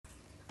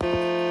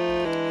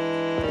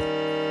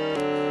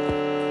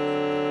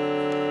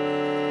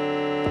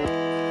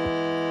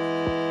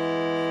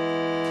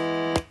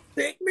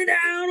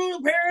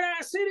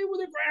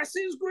grass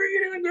is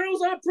green and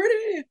girls are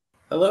pretty.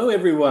 Hello,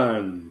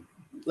 everyone.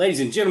 Ladies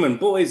and gentlemen,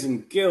 boys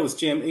and girls,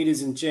 jam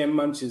eaters and jam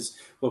munchers,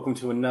 welcome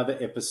to another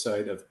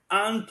episode of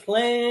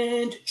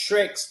Unplanned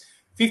Trek's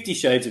 50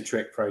 Shades of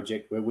Trek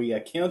project, where we are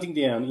counting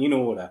down in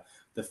order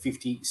the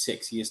 50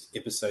 sexiest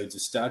episodes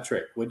of Star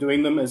Trek. We're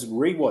doing them as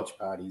rewatch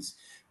parties,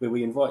 where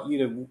we invite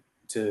you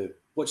to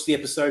watch the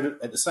episode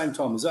at the same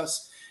time as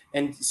us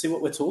and see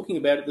what we're talking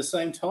about at the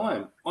same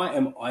time. I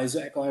am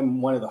Isaac. I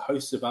am one of the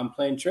hosts of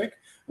Unplanned Trek.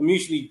 I'm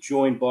usually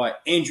joined by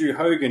Andrew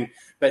Hogan,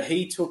 but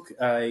he took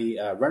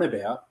a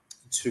runabout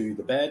to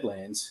the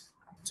Badlands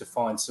to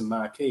find some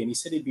marquee, and he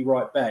said he'd be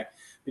right back,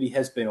 but he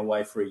has been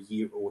away for a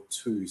year or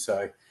two,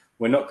 so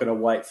we're not going to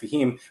wait for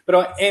him. But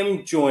I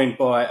am joined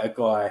by a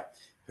guy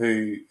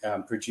who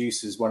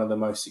produces one of the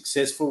most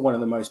successful, one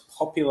of the most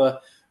popular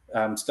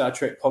Star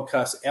Trek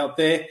podcasts out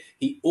there.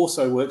 He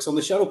also works on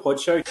the Shuttle Pod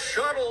Show.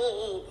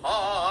 Shuttle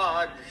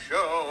Pod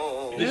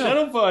Show. The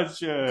Shuttle Pod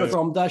Show.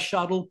 From the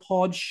Shuttle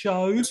Pod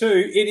Show.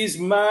 It is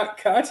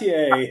Mark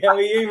Cartier. How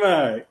are you,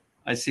 Mark?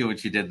 I see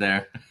what you did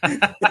there.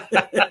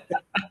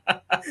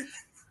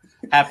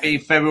 Happy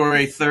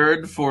February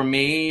 3rd for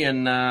me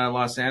in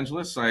Los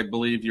Angeles. I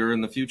believe you're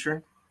in the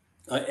future.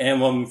 I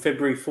am on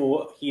February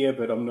 4 here,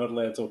 but I'm not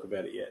allowed to talk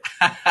about it yet.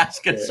 That's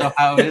good. Yeah. So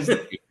how is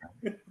it?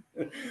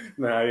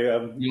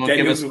 No,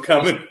 Daniels will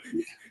come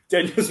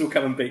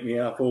and beat me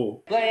up.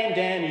 All blame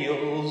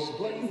Daniels,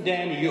 blame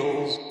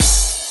Daniels,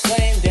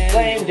 blame Daniels,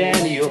 blame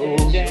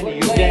Daniels, blame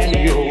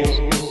Daniels.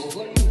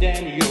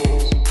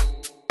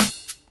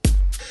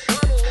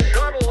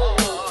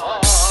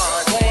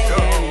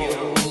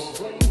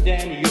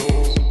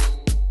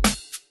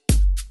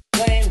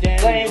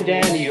 Blame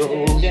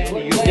Daniels,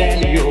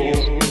 Daniels.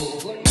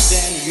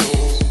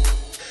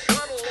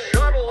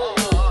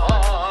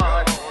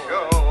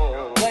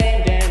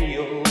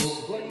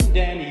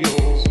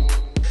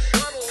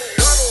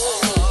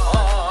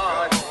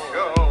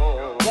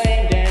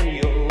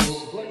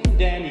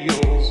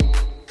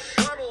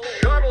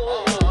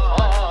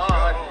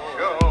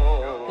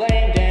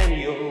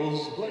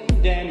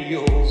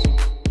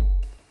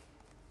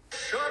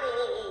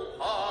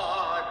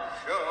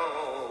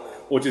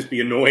 Or just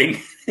be annoying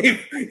really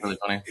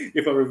funny.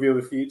 If I reveal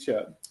the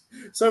future.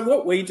 So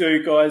what we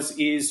do, guys,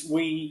 is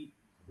we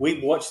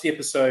watch the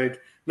episode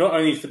not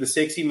only for the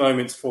sexy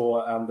moments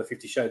for the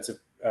 50 Shades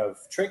of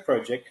Trek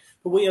project,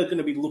 but we are going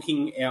to be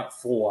looking out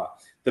for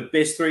the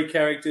best three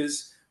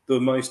characters, the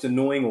most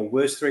annoying or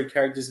worst three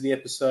characters of the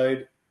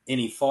episode,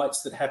 any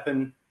fights that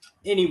happen,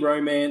 any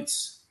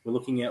romance. We're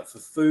looking out for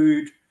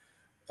food,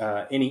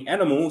 any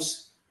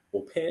animals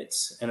or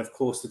pets, and of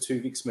course the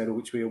Tuvix medal,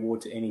 which we award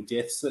to any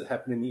deaths that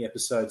happen in the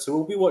episode. So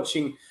we'll be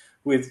watching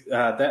with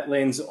that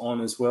lens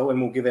on as well,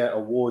 and we'll give out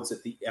awards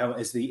at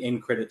as the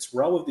end credits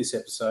roll of this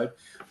episode.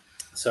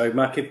 So,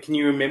 Mark, can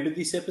you remember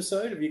this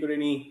episode? Have you got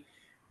any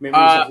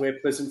memories of Where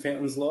Pleasant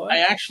Fountains Lie? I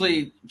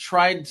actually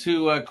tried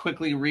to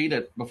quickly read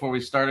it before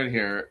we started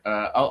here.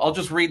 I'll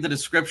just read the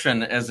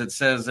description as it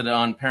says it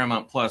on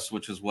Paramount Plus,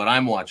 which is what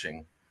I'm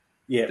watching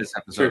this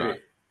episode on.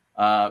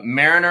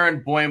 Mariner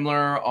and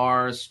Boimler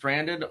are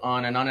stranded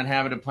on an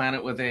uninhabited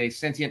planet with a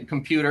sentient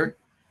computer,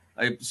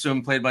 I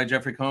assume played by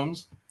Jeffrey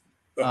Combs.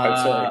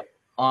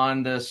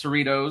 On the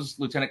Cerritos,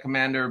 Lieutenant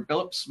Commander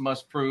Billups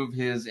must prove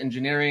his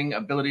engineering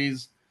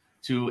abilities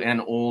to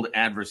an old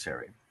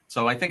adversary.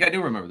 So I think I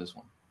do remember this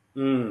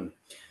one.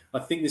 I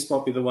think this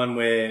might be the one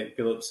where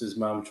Billups'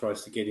 mum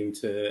tries to get him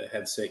to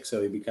have sex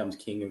so he becomes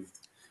king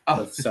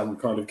of some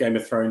kind of Game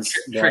of Thrones.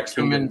 Tricks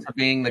him into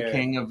being the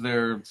king of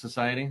their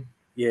society.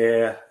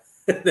 Yeah.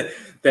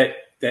 that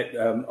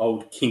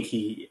old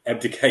kinky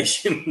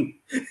abdication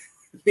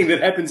thing that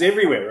happens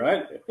everywhere,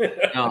 right?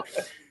 No.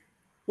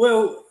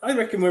 Well, I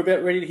reckon we're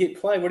about ready to hit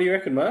play. What do you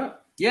reckon,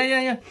 Mark?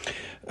 Yeah.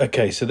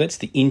 Okay, so that's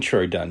the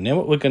intro done. Now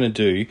what we're going to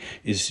do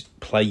is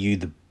play you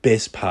the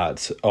best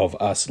parts of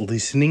us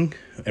listening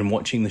and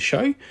watching the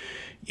show.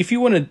 If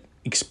you want to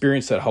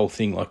experience that whole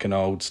thing like an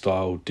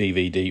old-style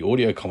DVD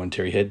audio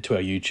commentary, head to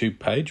our YouTube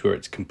page where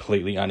it's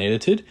completely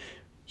unedited.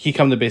 Here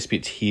come the best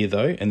bits here,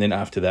 though, and then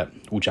after that,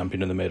 we'll jump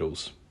into the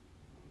medals.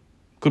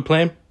 Good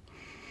plan?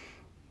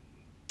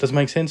 Does it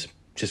make sense?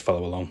 Just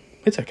follow along.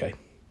 It's okay.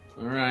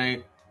 All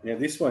right. Now,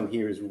 this one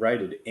here is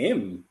rated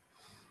M,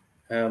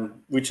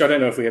 which I don't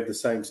know if we have the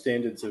same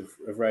standards of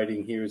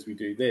rating here as we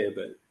do there,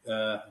 but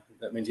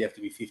that means you have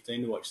to be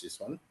 15 to watch this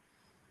one.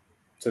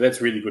 So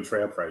that's really good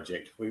for our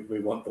project. We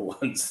want the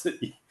ones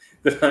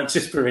that aren't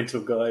just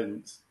parental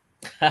guidance.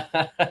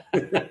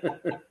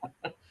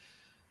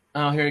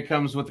 Oh, here he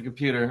comes with the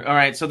computer. All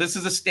right, so this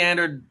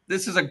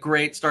is a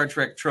great Star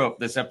Trek trope,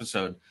 this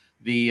episode.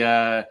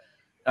 The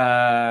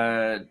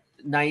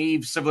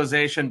naive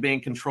civilization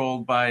being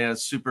controlled by a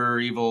super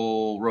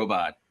evil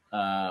robot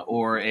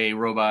or a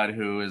robot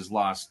who has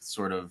lost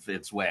sort of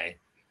its way.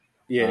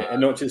 Yeah,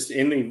 and not just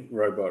any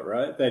robot,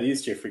 right? That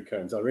is Jeffrey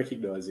Combs. I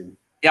recognize him.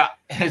 Yeah,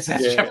 that's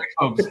Jeffrey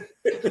Combs.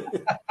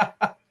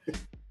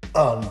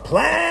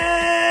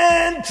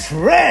 Unplanned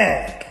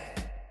Trek.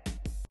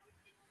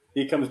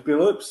 Here comes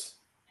Billups.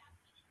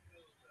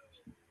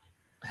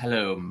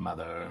 Hello,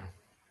 mother.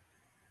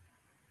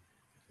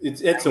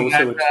 It's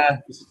also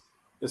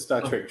a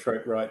Star Trek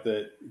trope, right?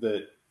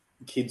 That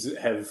kids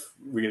have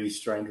really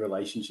strained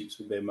relationships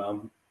with their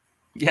mum.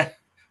 Yeah.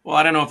 Well,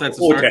 I don't know if that's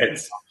a Or Star Trek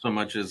dads. so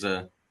much as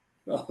a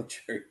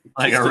True.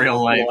 like Just a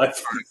real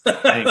life.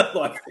 thing.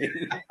 life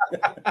thing.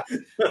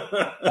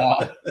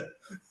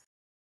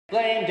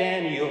 Blame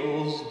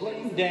Daniels,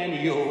 blame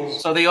Daniels.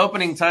 So the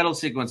opening title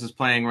sequence is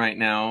playing right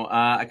now.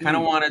 I kind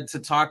of wanted to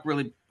talk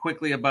really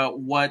quickly about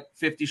what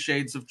 50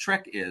 Shades of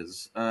Trek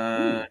is.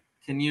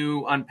 Can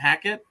you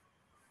unpack it?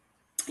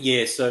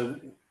 Yeah, so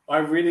I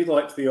really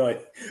liked the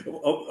idea.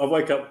 I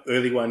woke up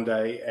early one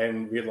day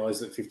and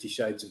realised that 50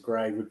 Shades of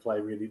Grey would play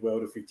really well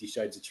to 50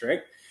 Shades of Trek.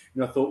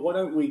 And I thought, why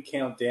don't we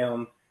count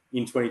down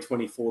in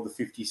 2024 the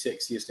 50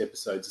 sexiest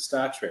episodes of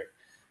Star Trek?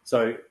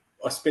 So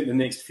I spent the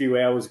next few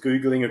hours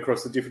Googling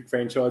across the different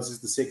franchises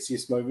the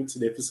sexiest moments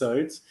and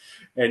episodes,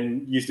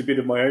 and used a bit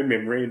of my own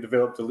memory and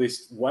developed a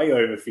list way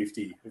over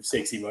 50 of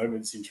sexy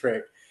moments in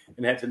Trek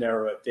and had to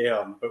narrow it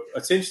down. But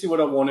essentially what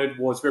I wanted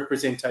was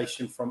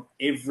representation from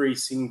every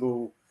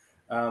single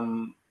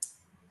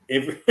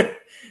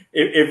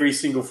every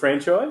single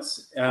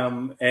franchise,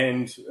 and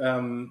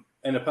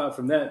apart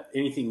from that,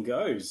 anything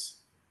goes.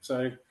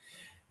 So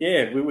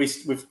yeah,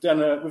 we've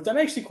done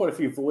actually quite a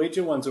few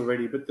Voyager ones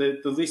already, but the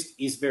list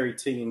is very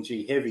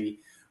TNG heavy.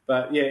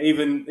 But yeah,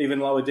 even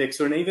Lower Decks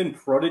and even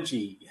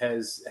Prodigy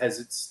has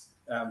its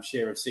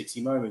share of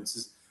sexy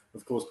moments.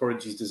 Of course,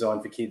 Prodigy is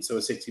designed for kids, so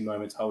a sexy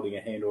moment's holding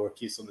a hand or a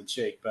kiss on the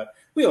cheek. But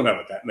we all know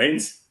what that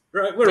means,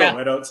 right? We're all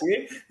adults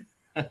here.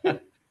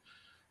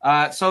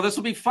 So this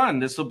will be fun.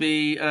 This will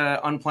be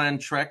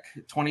Unplanned Trek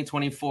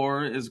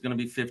 2024 is going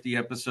to be 50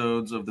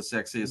 episodes of the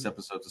sexiest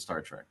episodes of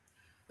Star Trek.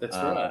 That's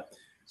right.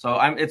 So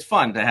it's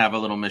fun to have a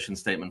little mission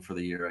statement for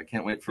the year. I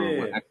can't wait for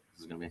what next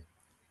is going to be.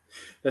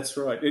 That's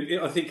right.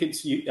 I think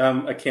it's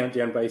a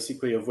countdown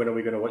basically of when are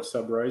we going to watch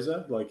Sub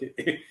Rosa? Like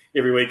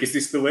every week, is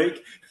this the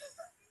week?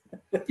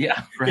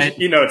 Yeah, right.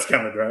 You know it's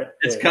coming, right?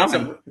 It's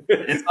coming.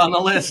 It's on the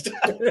list.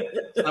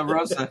 Sub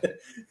Rosa.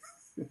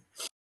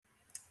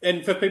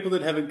 And for people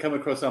that haven't come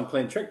across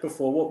Unplanned Trek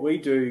before, what we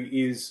do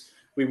is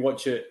we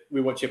watch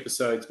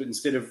episodes, but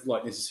instead of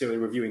like necessarily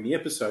reviewing the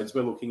episodes,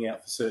 we're looking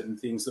out for certain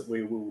things that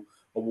we will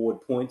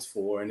award points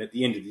for. And at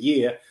the end of the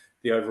year,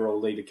 the overall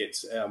leader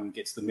gets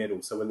the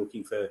medal. So we're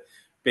looking for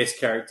best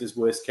characters,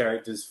 worst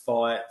characters,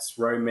 fights,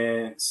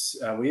 romance.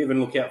 We even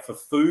look out for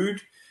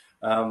food,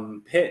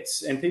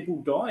 pets, and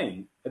people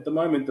dying. At the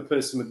moment, the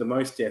person with the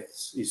most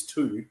deaths is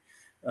 2,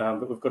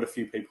 but we've got a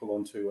few people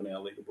on 2 on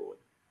our leaderboard.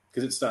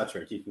 Because it's Star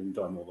Trek, you can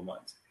die more than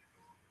once.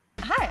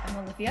 Hi, I'm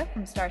Olivia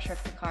from Star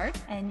Trek Picard,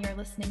 and you're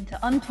listening to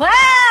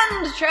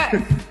Unplanned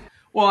Trek.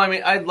 Well, I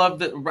mean, I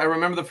loved it. I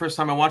remember the first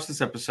time I watched this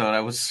episode, I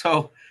was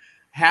so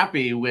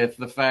happy with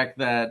the fact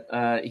that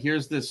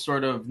here's this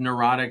sort of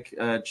neurotic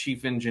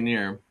chief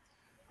engineer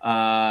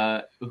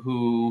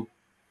who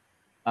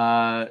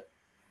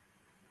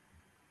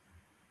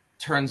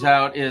turns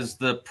out is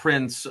the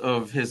prince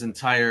of his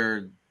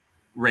entire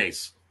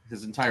race,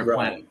 his entire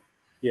planet.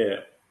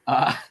 Yeah.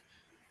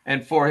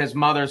 And for his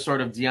mother,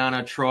 sort of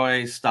Deanna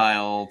Troi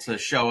style, to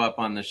show up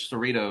on the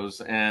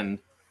Cerritos and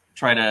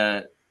try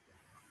to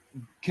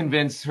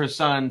convince her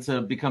son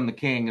to become the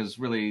king is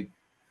really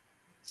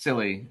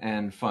silly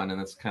and fun, and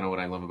that's kind of what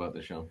I love about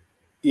the show.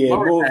 Yeah,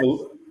 more of a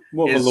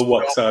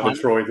Lwaxana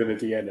so Troi than a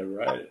Deanna,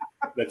 right?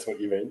 That's what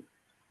you mean.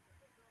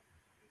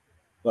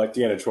 Like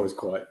Deanna Troi's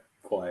quite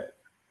quiet.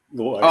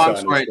 I'm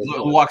sorry,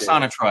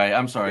 Lwaxana Troi.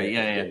 I'm sorry.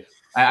 Yeah.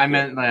 I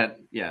meant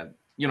that. Yeah,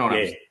 you know what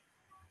I'm saying.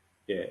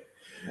 Yeah.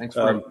 Thanks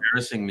for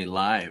embarrassing me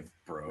live,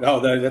 bro.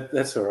 Oh, no,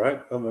 that's all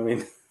right. I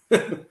mean,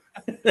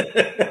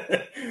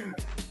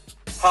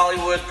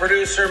 Hollywood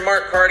producer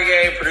Mark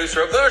Cartier,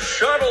 producer of the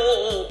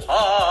Shuttle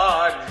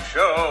Pod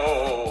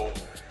Show.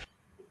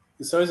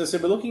 So as I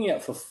said, we're looking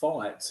out for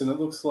fights, and it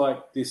looks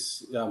like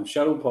this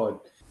shuttle pod.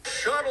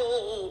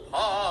 Shuttle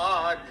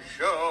Pod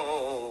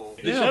Show.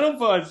 The Shuttle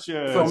Pod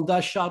Show. From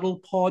the Shuttle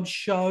Pod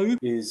Show.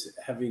 Is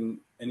having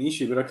an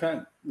issue, but I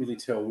can't really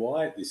tell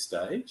why at this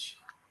stage.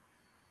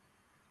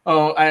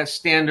 Oh, a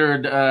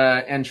standard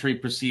entry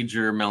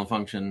procedure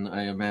malfunction,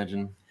 I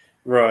imagine.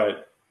 Right.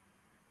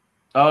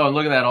 Oh,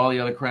 look at that! All the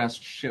other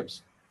crashed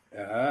ships.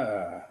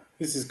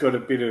 This has got a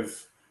bit of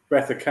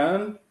Wrath of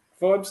Khan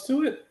vibes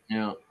to it.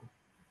 Yeah.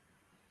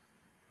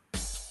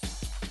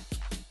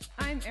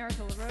 I'm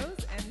Erica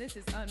LaRose, and this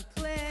is Unplanned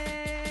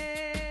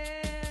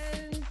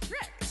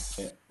Trek.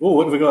 Yeah. Oh,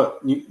 what have we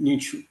got?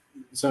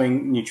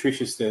 Something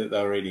nutritious that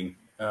they're eating.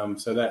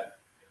 So that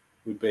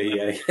would be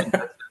a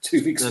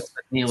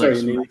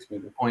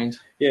Neelix point.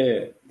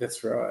 Yeah,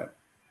 that's right.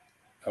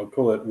 I'll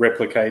call it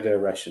replicator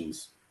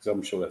rations, because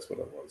I'm sure that's what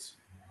it was.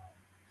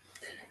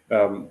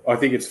 I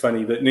think it's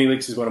funny that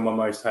Neelix is one of my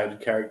most hated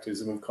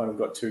characters, and we've kind of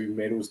got 2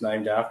 medals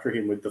named after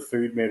him, with the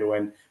food medal,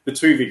 and the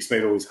Tuvix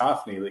medal is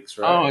half Neelix,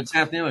 right? Oh, it's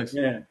half Neelix.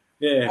 Yeah.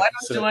 Why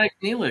don't you like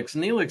Neelix?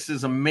 Neelix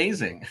is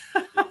amazing.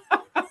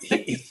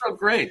 He's so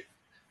great.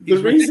 The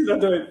reason I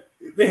don't,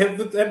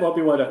 that might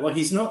be why I don't like.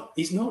 He's not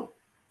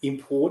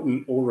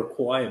important or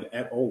required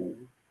at all.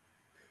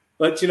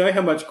 Like, do you know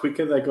how much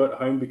quicker they got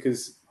home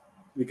because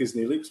because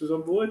Neelix was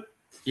on board?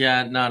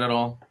 Yeah, not at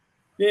all.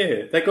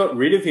 Yeah, they got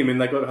rid of him and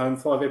they got home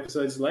 5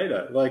 episodes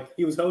later. Like,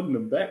 he was holding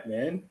them back,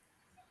 man.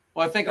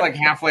 Well, I think like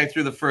halfway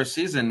through the first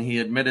season, he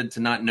admitted to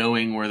not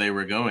knowing where they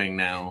were going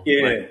now.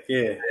 Yeah, like,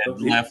 yeah.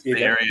 Left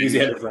the area. He's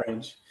out of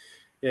range.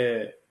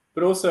 Yeah.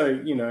 But also,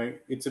 you know,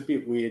 it's a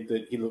bit weird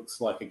that he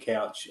looks like a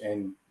couch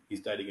and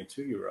he's dating a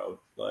 2-year-old.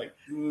 Like,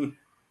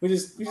 we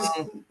just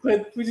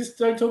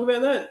don't talk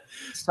about that.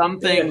 Some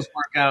things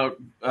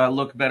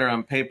look better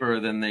on paper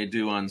than they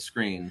do on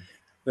screen.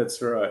 That's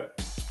right.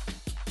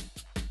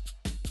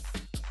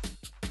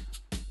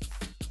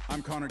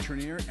 I'm Connor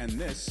Trenier, and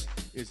this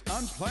is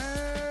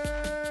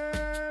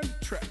Unplanned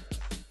Trek.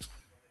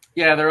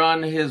 Yeah, they're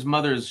on his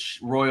mother's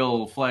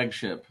royal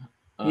flagship,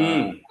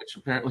 which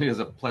apparently is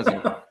a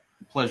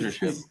pleasure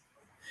ship.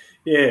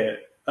 Yeah.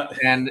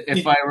 And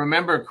if I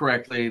remember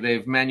correctly,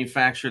 they've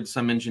manufactured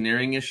some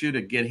engineering issue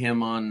to get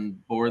him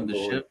on board the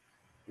ship.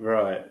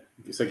 Right.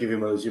 So give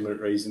him a legitimate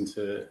reason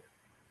to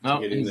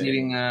get in he's there.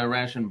 eating a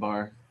ration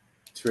bar.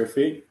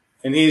 Terrific.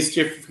 And here's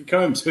Jeffrey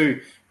Combs, who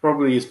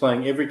probably is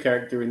playing every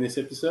character in this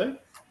episode.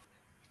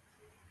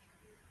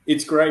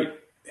 It's great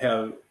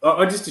how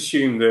I just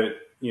assume that,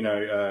 you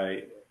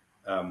know,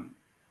 a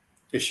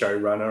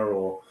showrunner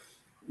or,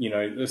 you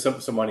know,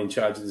 someone in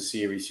charge of the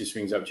series just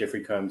rings up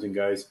Jeffrey Combs and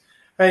goes,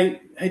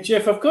 Hey,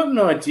 Jeff, I've got an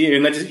idea.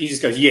 And he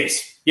just goes,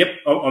 yes, yep,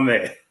 I'm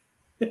there.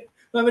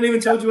 I haven't even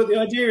told you what the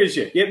idea is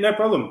yet. Yep, no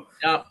problem.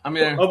 Yeah, I'm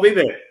here. I'll be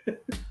there.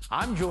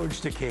 I'm George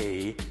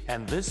Takei,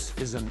 and this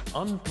is an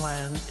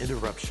unplanned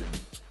interruption.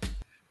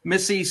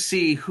 Missy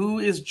C, who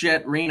is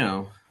Jet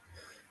Reno?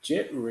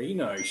 Jet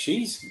Reno,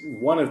 she's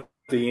one of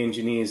the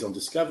engineers on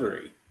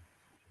Discovery.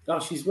 Oh,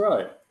 she's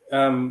right.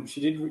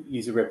 She did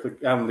use a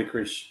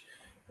licorice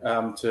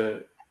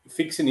to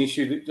fix an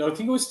issue. I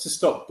think it was to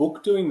stop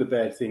Book doing the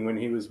bad thing when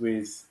he was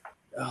with...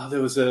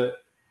 there was I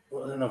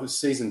don't know, it was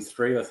season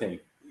 3, I think.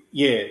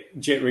 Yeah,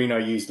 Jet Reno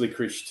used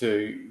licorice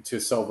to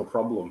solve a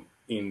problem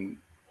in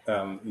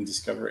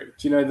Discovery.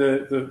 Do you know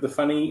the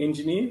funny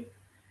engineer?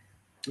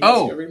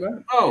 Yes.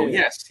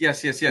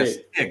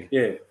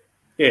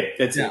 Yeah,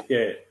 that's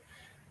it.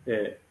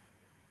 Yeah.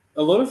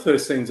 A lot of her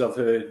scenes I've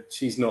heard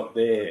she's not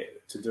there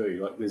to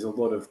do. Like, there's a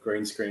lot of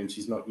green screen.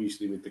 She's not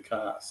usually with the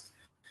cast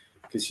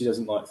because she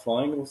doesn't like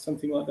flying or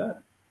something like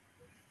that.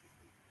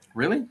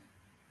 Really?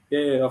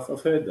 Yeah,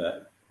 I've heard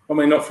that. I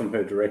mean, not from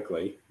her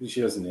directly.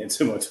 She doesn't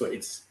answer my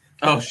tweets.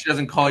 Oh, she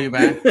doesn't call you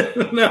back?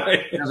 No.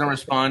 She doesn't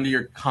respond to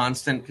your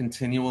constant,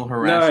 continual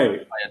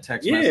harassment by a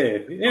text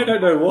message? Yeah, I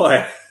don't know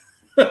why.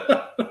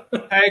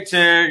 Hey,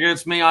 Tig,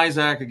 it's me,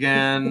 Isaac,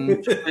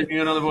 again. Just leaving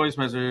you another voice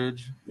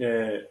message.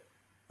 Yeah.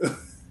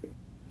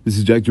 This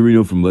is Jack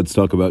Dorino from Let's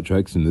Talk About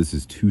Treks, and this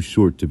is too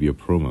short to be a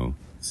promo.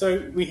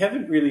 So we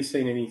haven't really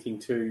seen anything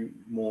to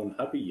Morn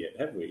Hubby yet,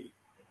 have we?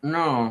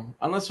 No,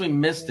 unless we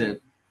missed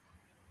it.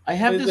 I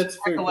have this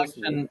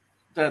recollection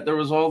that there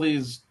was all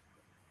these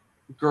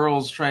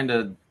girls trying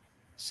to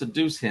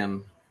seduce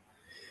him.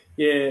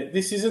 Yeah,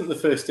 this isn't the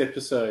first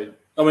episode.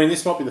 I mean,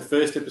 this might be the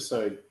first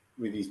episode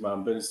with his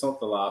mum, but it's not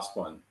the last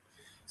one.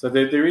 So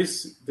there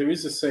is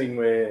a scene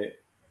where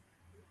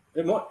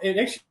it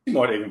actually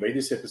might even be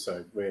this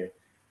episode where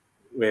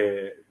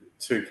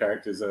two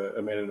characters, a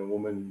man and a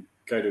woman,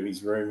 go to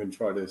his room and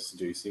try to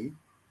seduce him.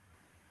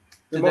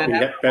 It might be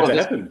about to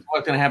happen.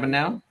 What's going to happen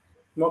now?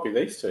 It might be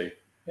these two.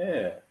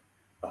 Yeah,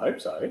 I hope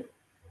so.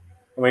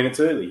 I mean, it's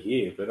early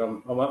here, but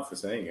I'm up for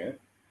seeing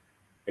it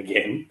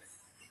again.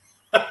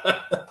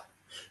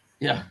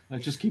 Yeah, I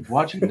just keep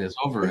watching this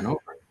over and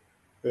over.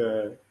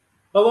 Yeah,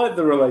 I like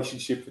the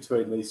relationship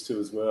between these two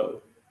as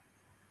well.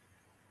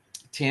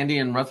 Tandy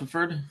and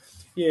Rutherford?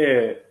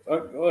 Yeah,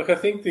 I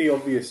think the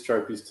obvious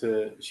trope is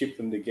to ship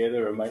them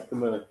together and make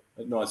them a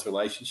nice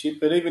relationship.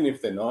 But even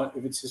if they're not,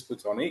 if it's just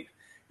platonic,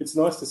 it's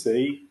nice to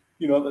see,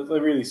 you know, that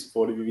they're really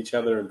supportive of each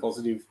other and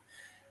positive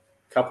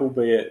couple,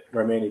 be it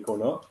romantic or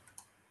not.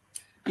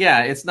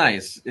 Yeah, it's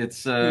nice.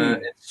 It's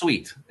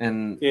sweet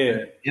and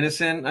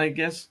innocent, I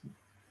guess.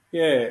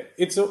 Yeah,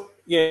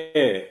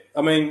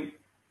 I mean,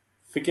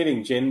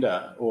 forgetting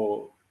gender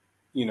or,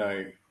 you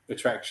know,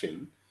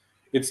 attraction,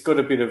 it's got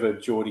a bit of a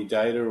Geordie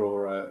Data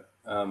or a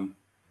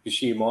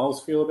Bashir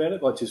Miles feel about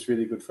it, like just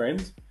really good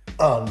friends.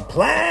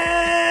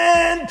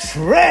 Unplanned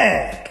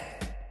Trek.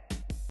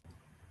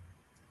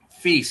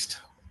 Feast.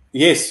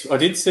 Yes, I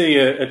did see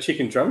a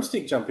chicken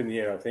drumstick jump in the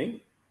air, I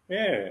think.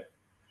 Yeah.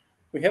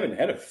 We haven't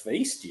had a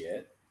feast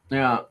yet.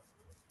 Yeah.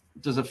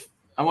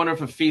 I wonder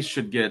if a feast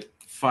should get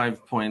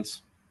 5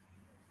 points.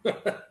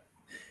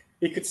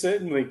 He could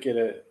certainly get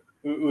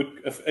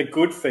a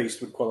good feast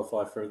would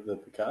qualify for the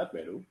Picard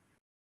medal.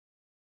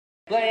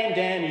 Blame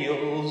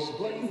Daniels,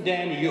 blame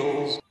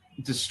Daniels.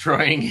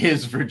 Destroying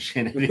his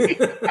virginity.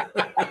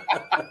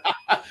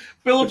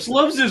 Phillips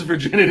loves his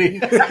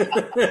virginity.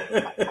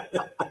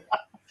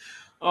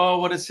 Oh,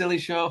 what a silly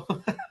show.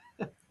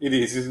 It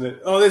is, isn't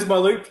it? Oh, there's my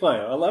lute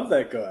player. I love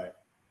that guy.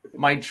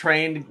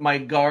 My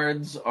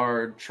guards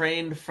are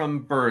trained from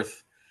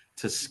birth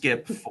to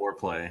skip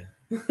foreplay.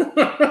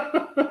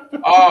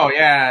 Oh,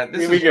 yeah.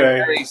 This is a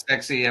very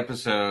sexy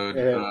episode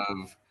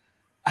of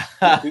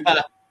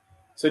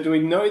So do we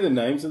know the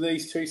names of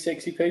these two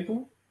sexy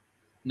people?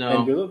 No.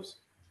 And Billups?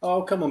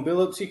 Oh, come on,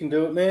 Billups. You can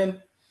do it,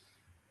 man.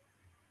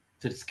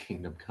 Did his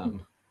kingdom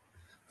come?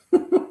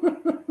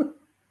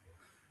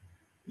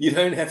 You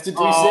don't have to do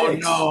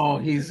sex. Oh,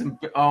 no.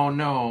 Oh,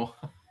 no.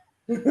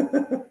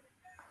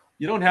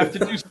 You don't have to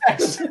do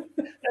sex.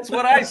 That's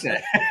what I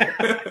said.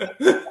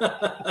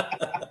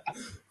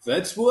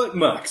 That's what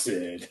Mark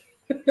said.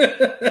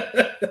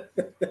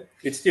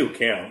 It still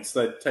counts.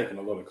 They've taken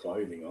a lot of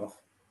clothing off.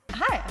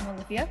 Hi, I'm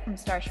Olivia from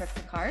Star Trek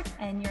Picard,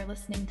 and you're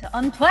listening to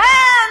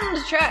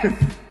Unplanned Trek.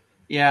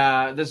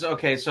 Yeah,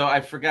 okay, so I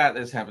forgot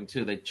this happened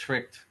too. They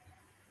tricked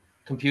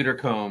Computer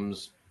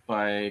Combs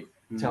by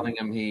telling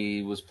him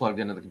he was plugged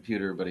into the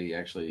computer, but he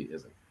actually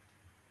isn't.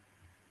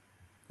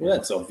 Well,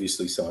 that's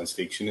obviously science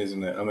fiction,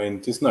 isn't it? I mean,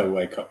 there's no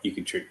way you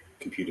could trick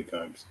Computer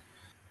Combs.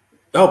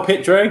 Oh,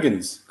 Pet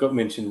Dragons got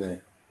mentioned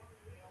there.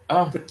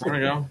 Oh, there we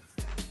go.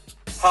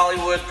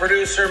 Hollywood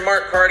producer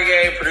Mark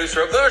Cartier,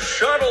 producer of the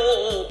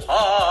Shuttle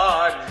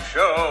Pod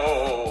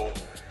Show.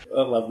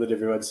 I love that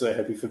everyone's so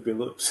happy for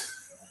Billups.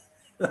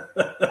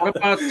 What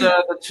about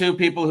the two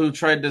people who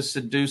tried to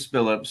seduce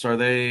Billups? Are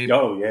they?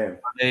 Oh yeah.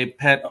 Are they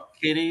pet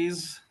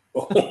kitties?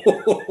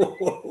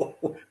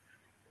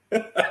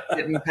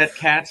 Kitten pet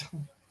cat.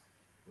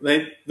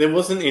 There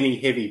wasn't any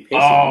heavy petting.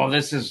 Oh,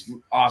 this is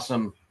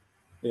awesome.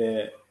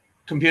 Yeah.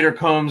 Computer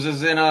Combs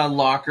is in a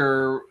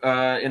locker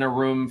in a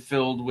room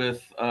filled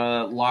with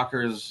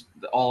lockers,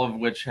 all of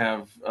which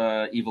have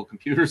evil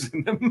computers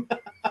in them.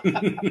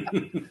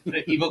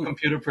 The evil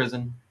computer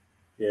prison.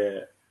 Yeah.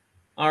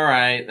 All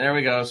right, there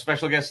we go.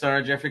 Special guest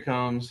star Jeffrey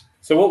Combs.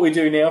 So what we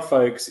do now,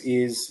 folks,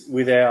 is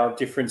with our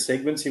different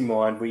segments in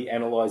mind, we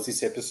analyse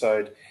this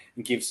episode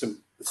and give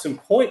some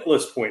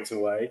pointless points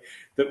away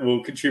that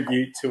will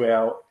contribute to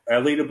our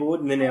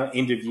leaderboard and then our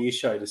end of year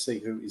show to see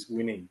who is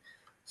winning.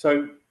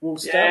 So we'll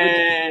start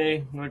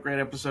with what a great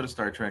episode of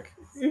Star Trek.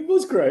 It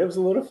was great. It was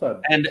a lot of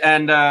fun.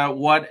 And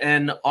what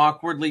an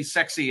awkwardly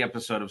sexy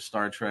episode of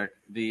Star Trek.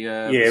 I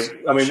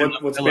mean,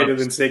 what's better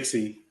than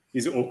sexy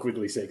is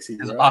awkwardly sexy.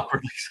 Is right?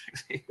 awkwardly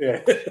sexy.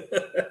 Yeah.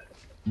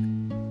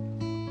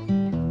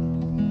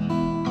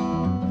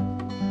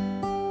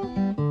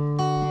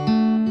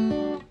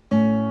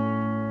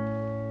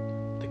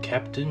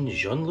 Captain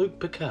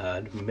Jean-Luc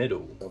Picard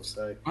medal. All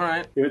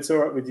right. If it's all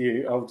right with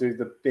you, I'll do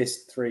the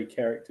best three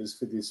characters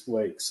for this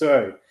week.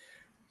 So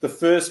the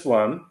first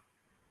one,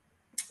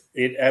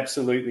 it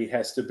absolutely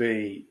has to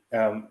be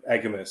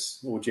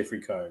Agamus or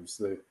Jeffrey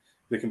Combs,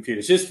 the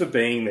computers, just for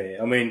being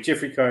there. I mean,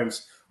 Jeffrey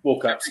Combs,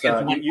 walk up,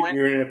 start.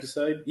 You're in an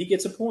episode, he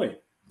gets a point.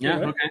 Yeah,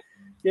 you know? okay.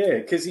 Yeah,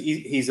 because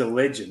he's a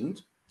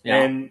legend.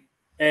 Yeah.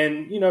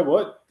 And you know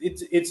what?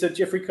 It's a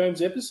Jeffrey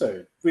Combs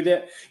episode.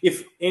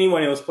 If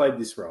anyone else played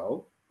this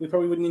role, we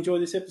probably wouldn't enjoy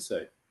this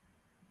episode.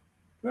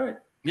 Right.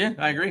 Yeah,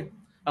 I agree.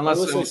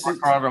 Unless it was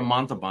Ricardo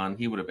Montalban,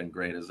 he would have been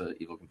great as an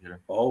evil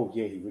computer. Oh,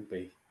 yeah, he would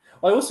be.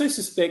 I also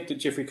suspect that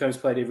Jeffrey Combs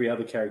played every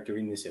other character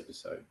in this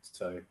episode.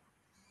 So,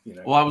 you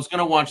know. Well, I was going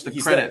to watch the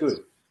credits. That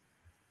good.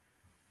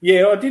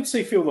 Yeah, I did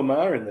see Phil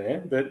Lamar in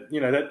there, but,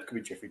 you know, that could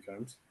be Jeffrey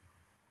Combs.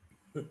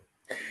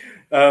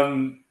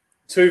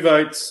 2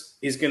 votes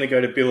is going to go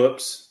to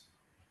Billups.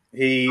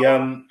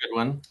 Good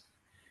one.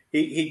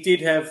 He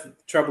did have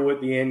trouble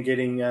at the end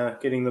getting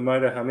the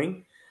motor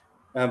humming,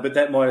 but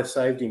that might have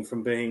saved him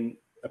from being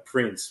a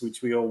prince,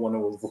 which we all want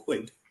to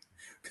avoid,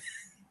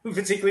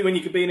 particularly when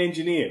you could be an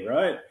engineer,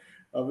 right?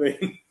 I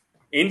mean,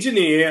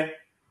 engineer,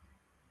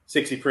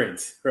 sexy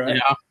prince,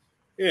 right?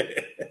 Yeah.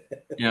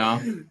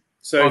 Yeah.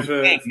 So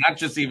not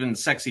just even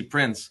sexy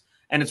prince.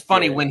 And it's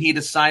funny, when he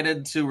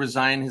decided to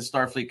resign his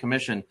Starfleet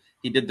commission,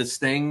 he did this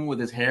thing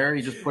with his hair.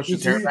 He just pushed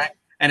his hair back.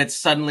 And it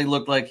suddenly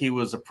looked like he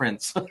was a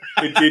prince.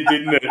 It did,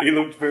 didn't it? He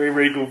looked very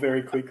regal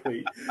very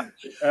quickly.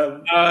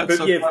 But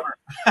so yeah,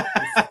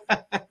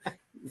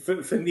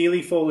 for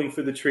nearly falling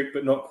for the trick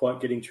but not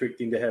quite getting tricked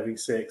into having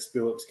sex,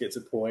 Billups gets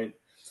a point.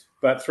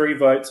 But 3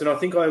 votes, and I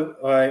think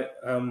I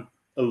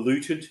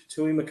alluded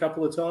to him a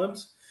couple of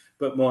times,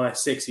 but my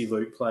sexy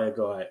lute player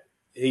guy,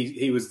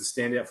 he was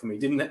the standout for me.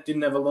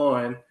 Didn't have a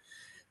line,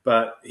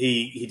 but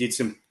he did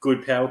some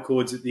good power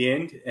chords at the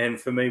end,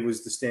 and for me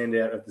was the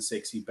standout of the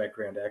sexy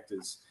background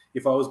actors.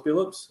 If I was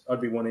Billups,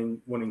 I'd be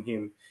wanting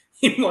him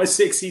in my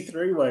sexy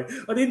 3-way.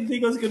 I didn't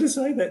think I was going to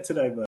say that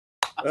today, mate.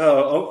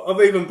 Oh,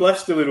 I've even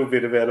blushed a little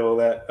bit about all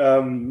that.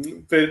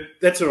 But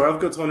that's all right.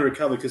 I've got time to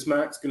recover because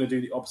Mark's going to do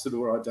the opposite of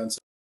what I've done.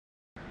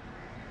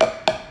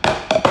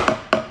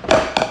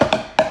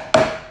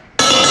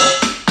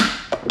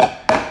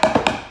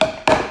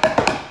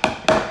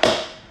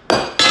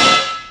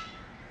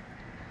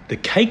 The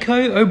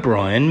Keiko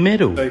O'Brien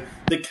medal. So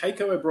the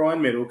Keiko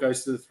O'Brien medal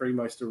goes to the 3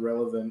 most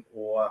irrelevant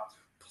or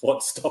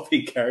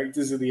plot-stopping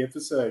characters of the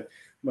episode.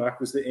 Mark,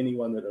 was there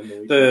anyone that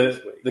annoyed you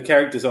this week? The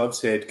characters I've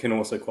said can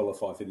also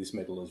qualify for this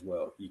medal as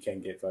well. You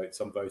can get votes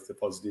on both the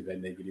positive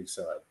and negative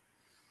side.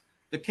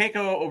 The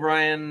Keiko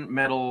O'Brien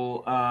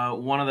medal,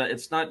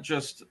 it's not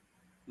just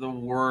the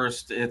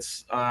worst,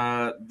 it's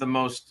the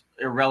most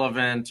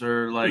irrelevant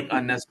or like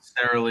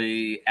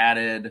unnecessarily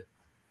added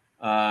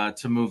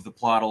to move the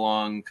plot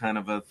along, kind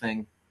of a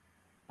thing.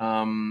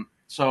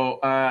 So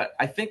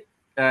I think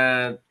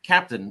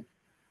Captain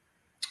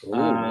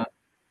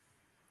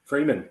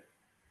Freeman.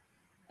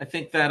 I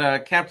think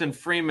that Captain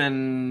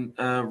Freeman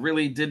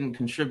really didn't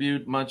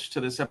contribute much to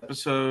this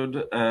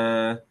episode.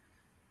 So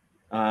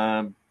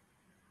I'm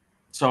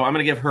going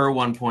to give her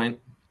 1 point.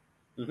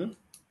 Mm-hmm.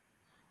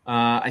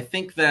 I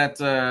think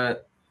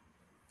that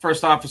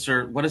first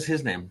officer, what is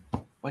his name?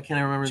 Why can't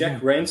I remember his name?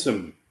 Jack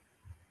Ransom.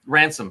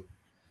 Ransom.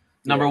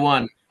 Number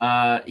one.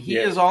 He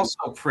is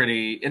also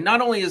pretty, and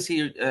not only is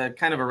he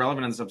kind of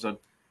irrelevant in this episode,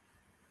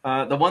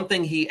 the one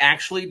thing he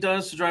actually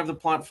does to drive the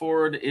plot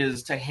forward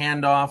is to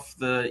hand off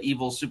the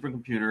evil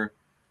supercomputer.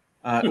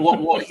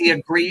 He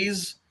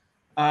agrees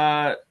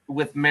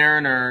with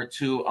Mariner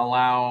to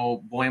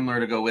allow Boimler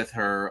to go with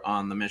her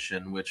on the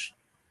mission, which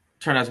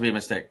turned out to be a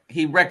mistake.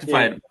 He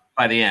rectified it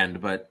by the end,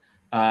 but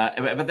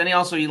then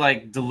he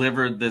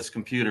delivered this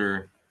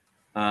computer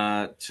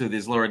to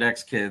these lower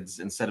decks kids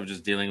instead of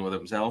just dealing with it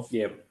himself.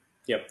 Yep.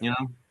 You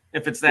know,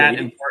 if it's that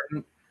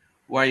important,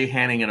 why are you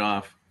handing it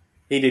off?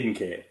 He didn't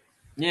care.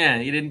 Yeah,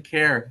 he didn't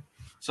care.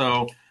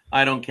 So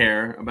I don't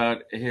care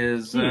about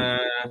his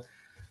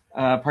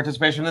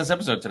participation in this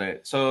episode today.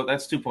 So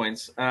that's 2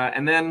 points.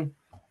 And then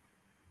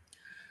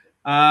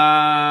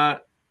I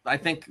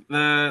think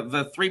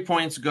the 3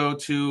 points go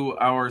to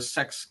our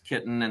sex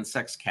kitten and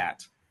sex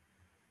cat.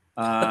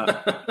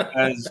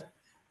 As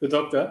the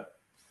doctor?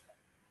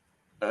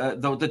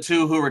 The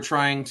two who were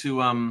trying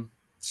to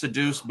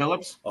seduce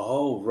Billups.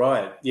 Oh,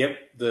 right. Yep.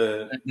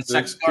 The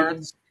sex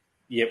guards.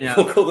 Yep. Yeah.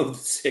 We'll call them the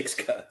sex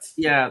guards.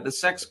 Yeah, the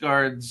sex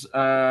guards.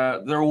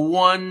 Their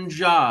one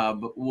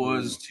job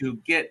was to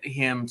get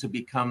him to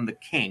become the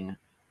king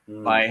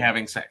by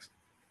having sex.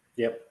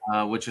 Yep.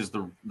 Which is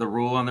the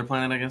rule on their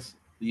planet, I guess.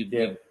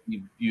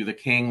 You're the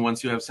king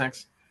once you have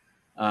sex.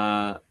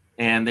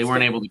 And they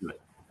weren't able to do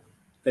it.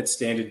 That's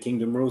standard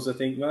kingdom rules, I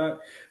think,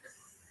 Mark.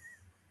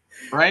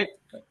 Right?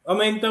 I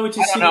mean, they were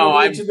just sitting on the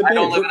edge of the bed. I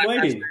don't live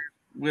in a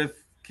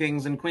with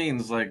kings and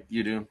queens like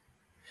you do.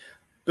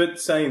 But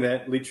saying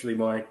that, literally,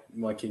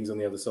 my king's on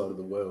the other side of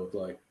the world.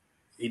 Like,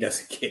 he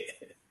doesn't care.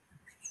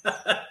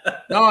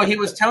 No, he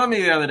was telling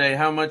me the other day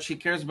how much he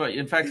cares about you.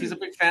 In fact, he's a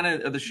big fan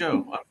of the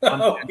show.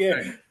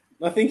 Yeah.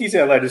 I think he's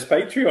our latest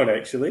Patreon,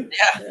 actually.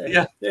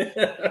 Yeah.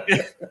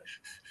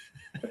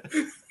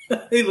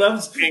 He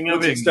loves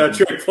watching Star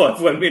Trek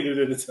 5 1 minute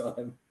at a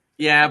time.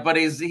 Yeah, but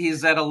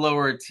he's at a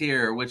lower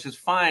tier, which is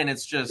fine.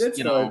 It's just,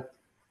 That's fine.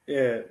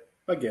 Yeah,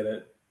 I get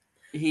it.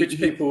 He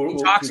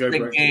talks a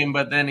big game,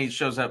 but then he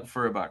shows up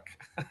for $1.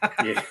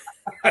 Yeah.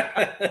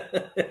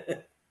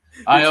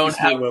 I own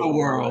half the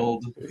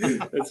world.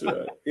 That's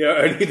right. Yeah,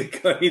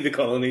 only the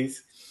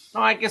colonies.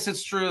 No, I guess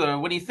it's true, though.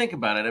 When you think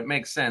about it, it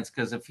makes sense,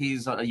 because if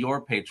he's your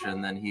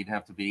patron, then he'd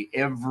have to be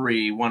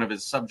every one of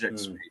his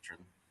subjects' patron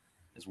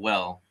as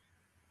well.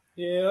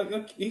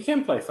 Yeah, you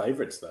can play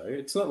favorites, though.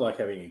 It's not like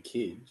having a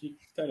kid. You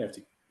don't have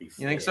to be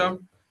fair. You think so?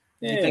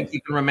 Yeah. You think you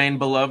can remain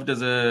beloved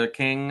as a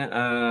king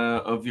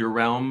of your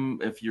realm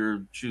if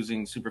you're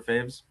choosing super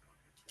faves?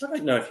 I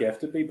don't know if you have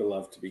to be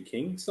beloved to be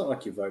king. It's not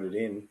like you're voted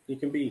in. You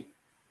can be,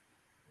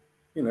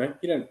 you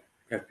don't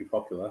have to be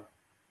popular.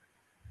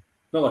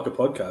 Not like a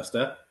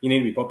podcaster. You need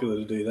to be popular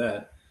to do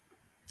that.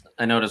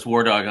 I noticed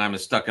War Dog and I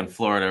was stuck in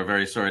Florida.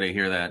 Very sorry to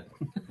hear that.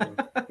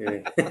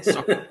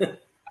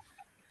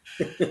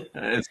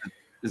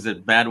 Is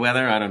it bad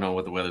weather? I don't know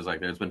what the weather's like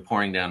there. It's been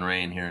pouring down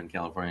rain here in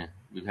California.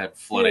 We've had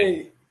flooding.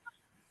 Yeah,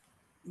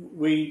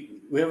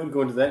 we haven't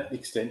gone to that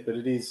extent, but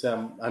it is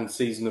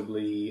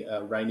unseasonably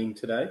raining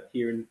today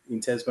here in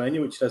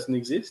Tasmania, which doesn't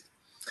exist.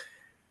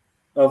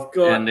 I've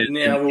got and in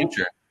the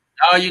future.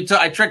 Oh,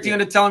 I tricked you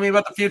into telling me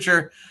about the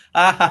future.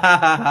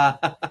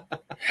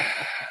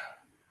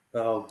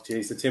 Oh,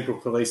 geez, the temporal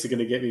police are going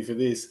to get me for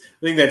this.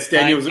 I think that's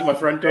Daniel's at my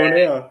front door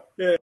now.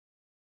 Yeah.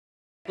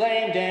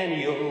 Blame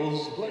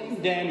Daniels, blame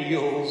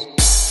Daniels,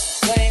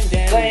 blame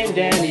Daniels, blame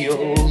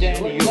Daniels,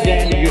 blame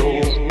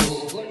Daniels.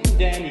 Blame Daniels,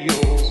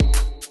 Daniels.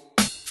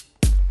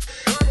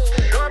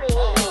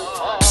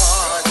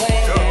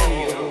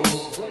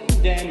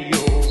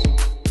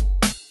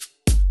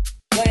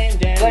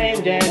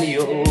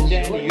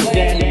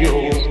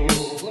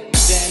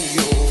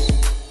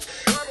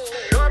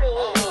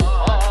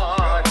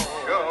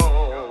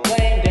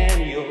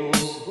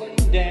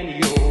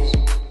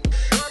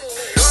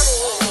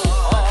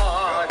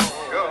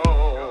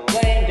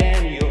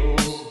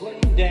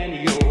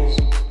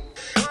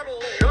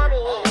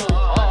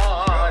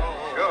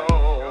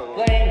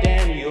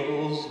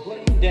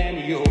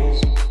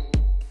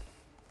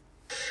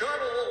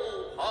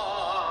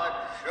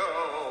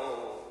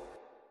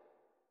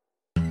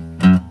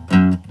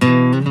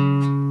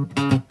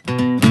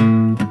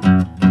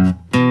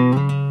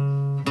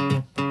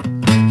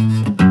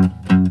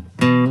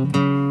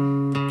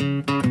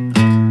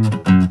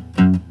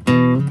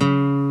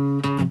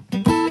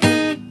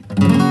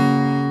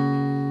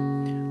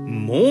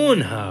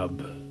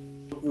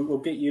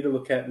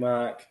 At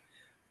Mark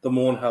the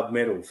Mornhub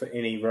medal for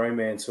any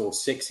romance or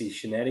sexy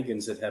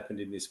shenanigans that happened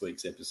in this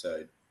week's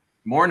episode.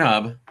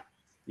 Mornhub?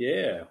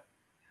 Yeah.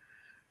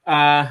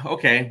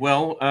 Okay.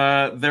 Well,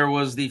 there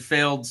was the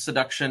failed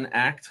seduction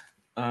act.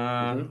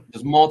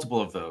 There's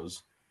multiple of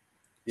those.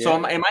 Yeah.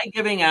 So am I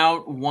giving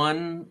out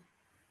one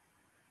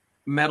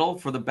medal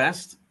for the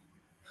best?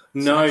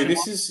 No,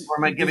 this is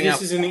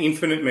an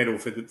infinite medal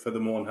for the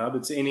Morn Hub.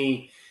 It's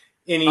anything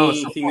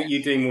that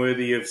you deem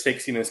worthy of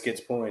sexiness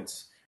gets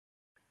points.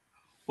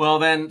 Well,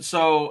 then,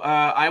 so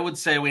I would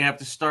say we have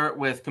to start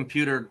with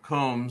Computer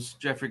Combs,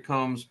 Jeffrey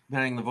Combs,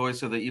 playing the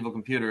voice of the evil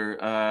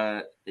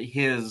computer.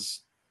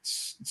 His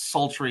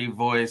sultry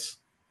voice,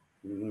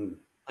 the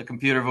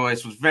computer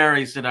voice, was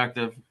very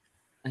seductive.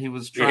 He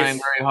was trying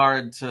very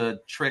hard to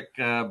trick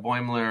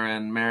Boimler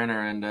and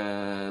Mariner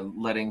into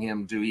letting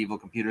him do evil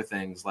computer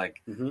things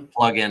like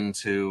plug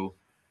into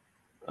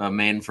a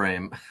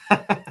mainframe.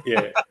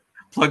 Yeah.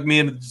 Plug me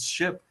into the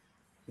ship.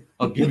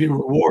 I'll give you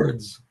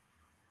rewards.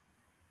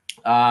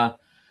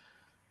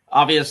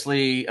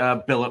 Obviously,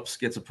 Billups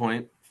gets a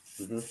point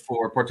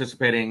for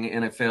participating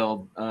in a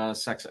failed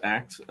sex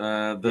act.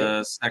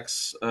 The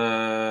sex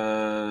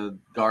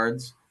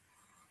guards.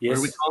 Yes. What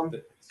do we call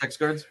them? Sex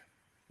guards?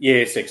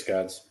 Yeah, sex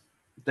guards.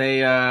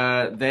 They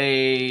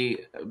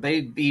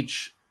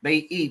each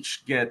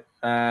get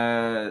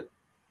 3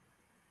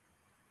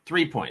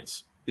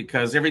 points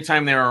because every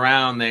time they were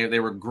around,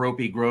 they were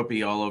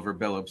gropey all over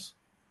Billups.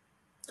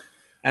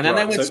 And then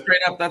they went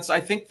straight up. I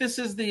think this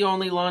is the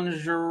only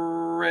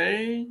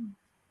lingerie.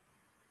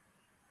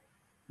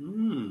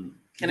 Can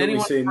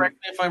anyone correct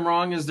me if I'm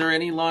wrong? Is there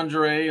any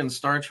lingerie in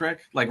Star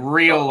Trek? Like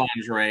real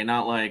lingerie,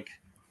 not like...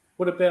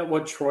 What about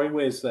what Troy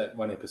wears that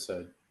one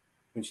episode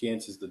when she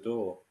answers the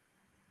door?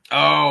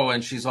 Oh,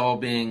 and she's all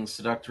being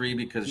seductory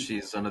because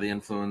she's under the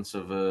influence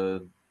of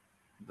the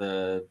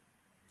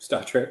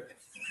Star Trek.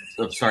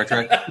 Of Star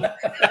Trek.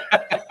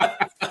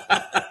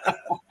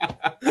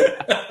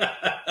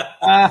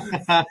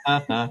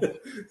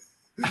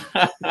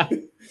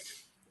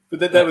 But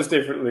that was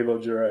definitely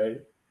lingerie.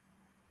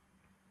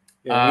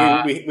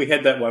 Yeah, we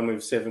had that one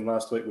with Seven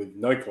last week with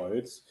no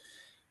clothes.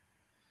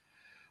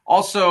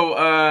 Also,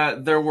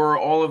 there were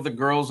all of the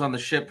girls on the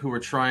ship who were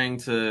trying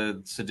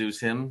to seduce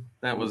him.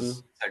 That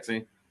was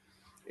sexy.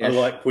 I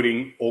like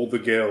putting all the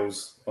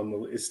girls on the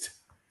list.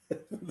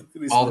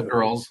 All the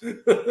girls.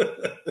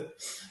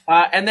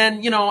 And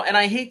then, and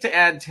I hate to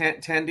add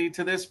Tandy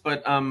to this,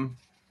 but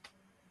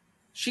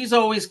she's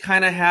always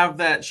kind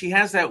of she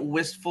has that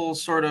wistful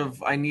sort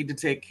of, I need to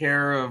take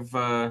care of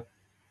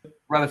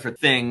Rutherford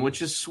thing,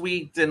 which is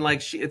sweet. And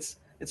like it's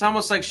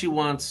almost like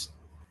it's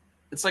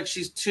like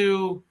she's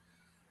too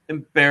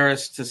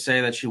embarrassed to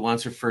say that she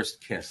wants her first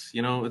kiss.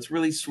 It's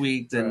really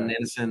sweet and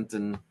innocent.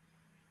 And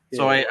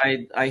so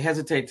I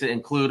hesitate to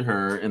include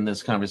her in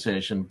this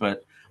conversation,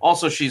 but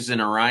also she's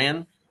in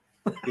Orion.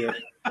 Yeah.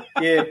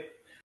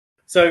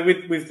 So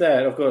with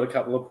that, I've got a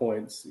couple of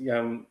points.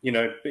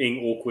 Being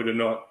awkward or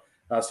not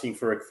asking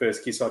for a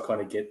first kiss, I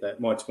kind of get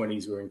that. My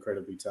 20s were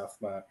incredibly tough,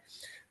 Mark.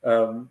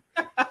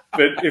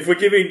 But if we're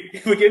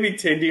giving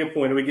Tandy a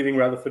point, are we giving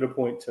Rutherford a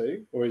point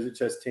too, or is it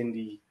just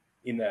Tandy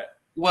in that?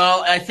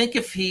 Well, I think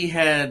if he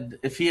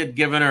had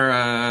given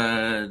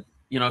her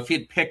if he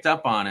had picked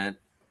up on it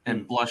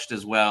and blushed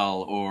as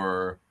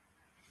well,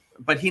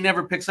 but he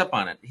never picks up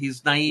on it.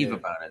 He's naive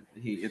about it.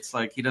 It's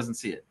like he doesn't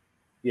see it.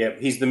 Yeah,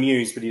 he's the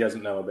muse, but he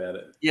doesn't know about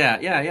it. Yeah.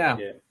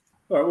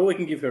 All right, well, we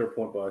can give her a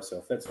point by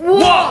herself. That's fine.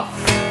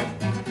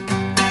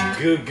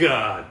 Good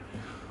God.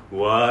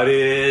 What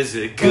is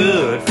it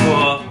good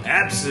for?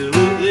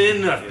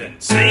 Absolutely nothing.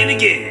 Say it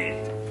again.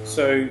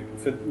 So,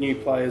 for new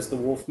players, the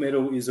Worf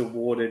Medal is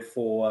awarded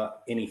for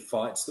any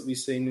fights that we've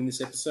seen in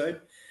this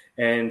episode.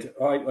 And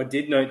I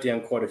did note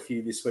down quite a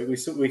few this week.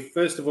 We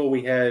first of all,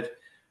 we had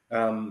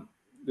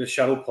the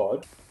shuttle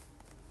pod.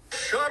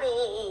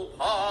 Shuttle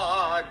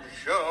Pod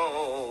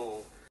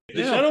Show.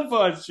 The Shuttle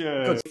Pod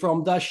Show.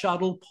 From the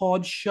Shuttle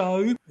Pod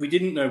Show. We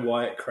didn't know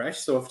why it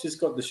crashed, so I've just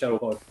got the Shuttle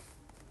Pod.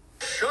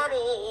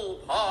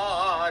 Shuttle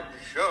Pod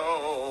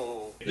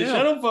Show. The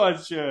Shuttle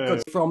Pod Show.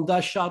 From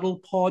the Shuttle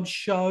Pod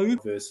Show.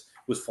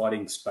 Was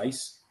fighting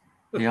space.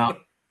 Yeah.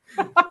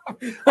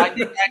 I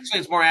think actually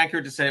it's more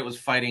accurate to say it was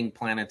fighting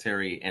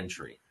planetary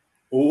entry.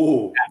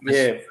 Oh,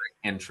 atmospheric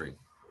entry.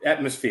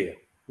 Atmosphere.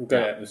 We'll go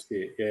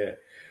atmosphere, yeah.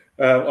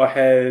 I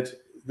had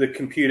the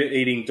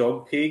computer-eating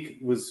dog pig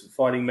was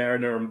fighting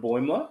Mariner and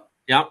Boimler.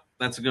 Yep,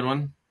 that's a good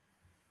one.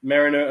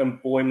 Mariner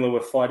and Boimler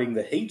were fighting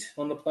the heat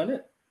on the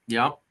planet.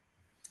 Yep.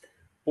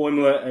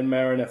 Boimler and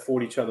Mariner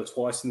fought each other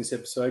twice in this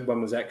episode.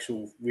 One was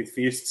actual with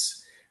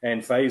fists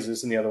and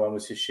phasers, and the other one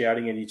was just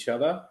shouting at each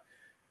other.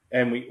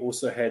 And we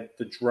also had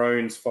the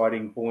drones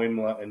fighting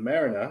Boimler and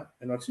Mariner.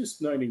 And I was just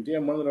noting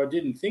down one that I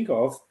didn't think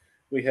of.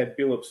 We had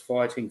Billups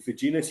fighting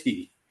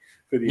virginity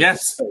for the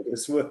episode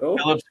as well.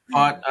 Billups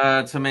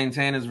fought to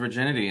maintain his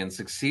virginity and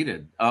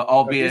succeeded,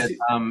 albeit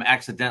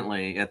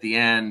accidentally. At the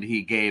end,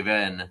 he gave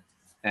in,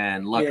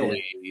 and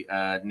luckily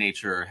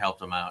nature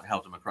helped him out,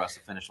 helped him across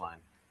the finish line.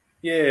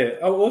 Yeah,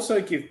 I'll also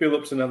give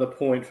Billups another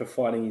point for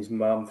fighting his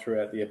mum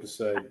throughout the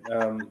episode.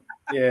 And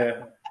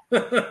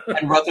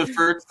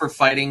Rutherford for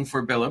fighting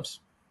for Billups.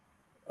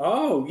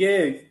 Oh,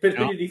 yeah. But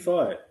who did he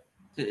fight?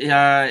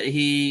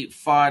 He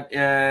fought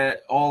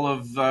all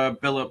of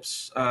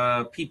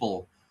Billups'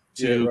 people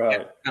to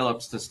get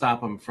Billups to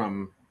stop him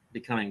from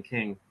becoming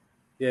king.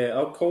 Yeah,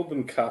 I'll call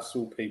them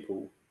castle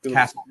people.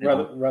 Castle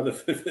people.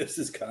 Rutherford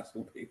versus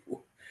castle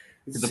people.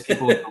 The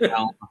people of the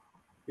realm.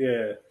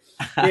 Yeah.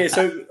 Yeah,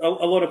 so a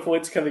lot of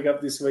points coming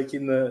up this week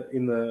in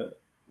the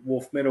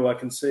Wharf medal. I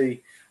can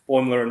see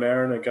Boimler and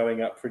Mariner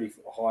going up pretty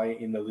high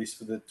in the list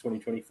for the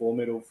 2024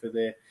 medal for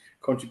their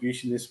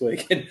contribution this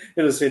week. And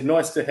as I said,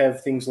 nice to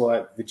have things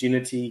like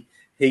virginity,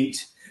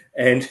 heat,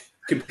 and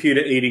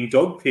computer eating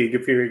dog pig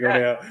appearing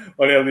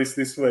on our list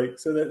this week.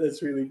 So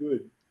that's really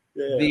good.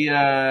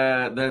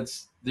 Yeah.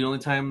 That's the only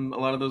time a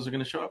lot of those are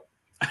going to show up.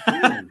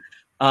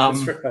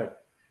 That's right.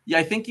 Yeah,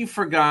 I think you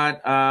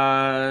forgot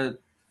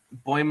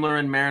Boimler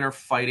and Mariner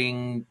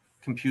fighting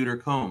computer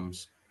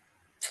combs.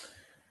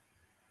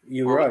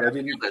 You're right. I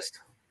didn't list.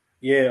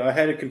 Yeah, I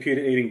had a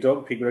computer eating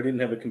dog pig, but I didn't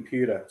have a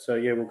computer. So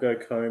yeah, we'll go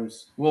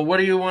Combs. Well, what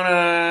do you want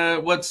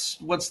to?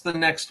 What's the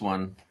next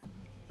one?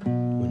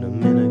 When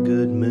I'm in a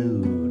good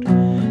mood,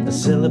 I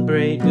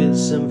celebrate with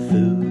some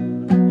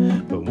food.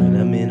 But when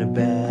I'm in a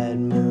bad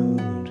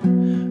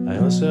mood, I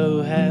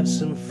also have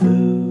some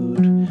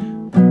food.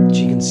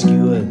 Chicken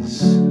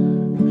skewers,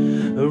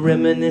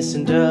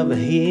 reminiscent of a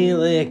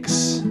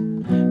helix.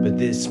 But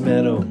this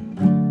metal,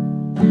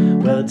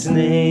 well, it's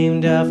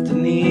named after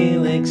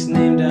Neelix,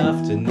 named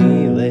after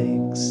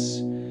Neelix.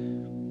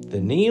 The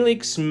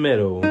Neelix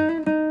medal.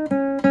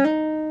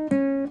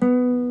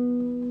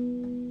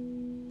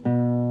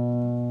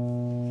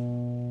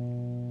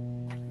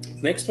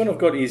 Next one I've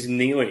got is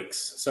Neelix.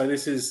 So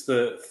this is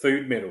the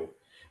food medal,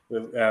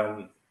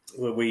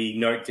 where we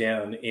note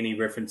down any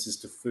references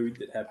to food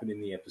that happened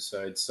in the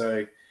episode.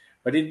 So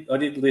I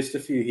did list a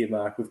few here,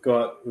 Mark. We've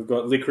got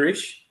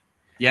licorice.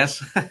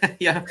 Yes.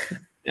 Yeah.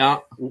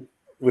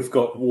 We've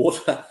got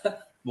water.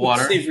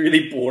 Water. It seems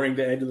really boring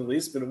to add to the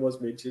list, but it was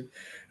mentioned.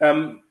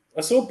 I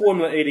saw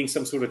Boimler eating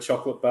some sort of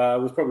chocolate bar.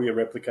 It was probably a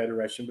replicator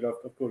ration, but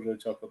I've called it a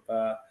chocolate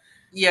bar.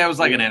 Yeah, it was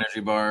like an energy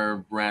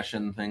bar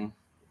ration thing.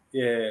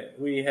 Yeah,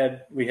 we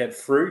had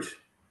fruit,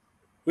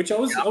 which I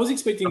was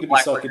expecting to be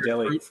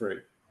psychedelic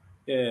fruit.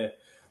 Yeah.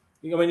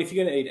 I mean, if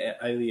you're going to eat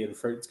alien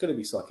fruit, it's got to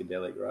be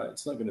psychedelic, right?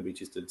 It's not going to be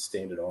just a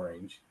standard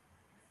orange.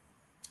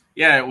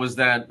 Yeah, it was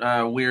that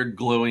weird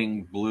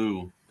glowing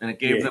blue, and it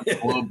gave them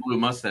glow blue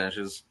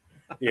mustaches.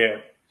 Yeah.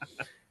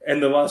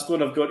 And the last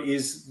one I've got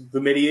is the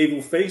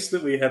medieval feast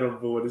that we had on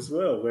board as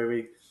well, where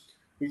we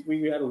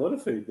had a lot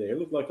of food there. It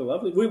looked like a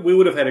lovely... We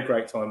would have had a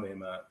great time there,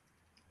 Mark.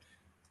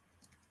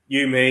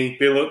 You, me,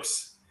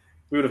 Billups,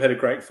 we would have had a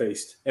great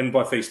feast. And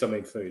by feast, I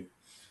mean food.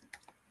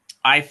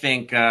 I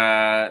think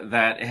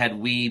that had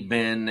we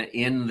been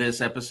in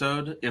this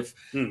episode, if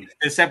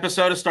this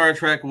episode of Star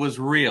Trek was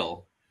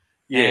real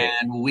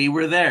and we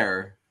were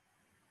there,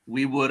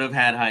 we would have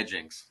had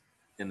hijinks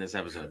in this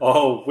episode.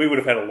 Oh, we would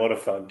have had a lot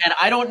of fun. And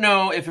I don't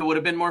know if it would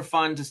have been more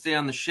fun to stay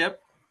on the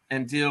ship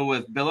and deal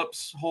with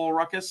Billups' whole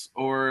ruckus,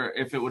 or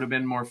if it would have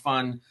been more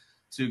fun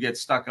to get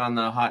stuck on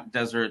the hot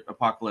desert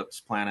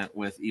apocalypse planet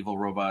with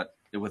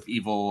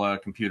evil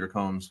computer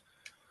combs.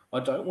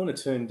 I don't want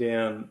to turn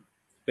down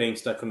being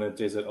stuck on a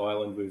desert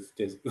island with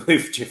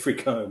Jeffrey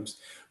Combs,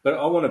 but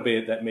I want to be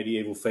at that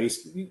medieval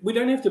feast. We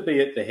don't have to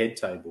be at the head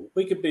table.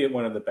 We could be at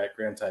one of the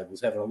background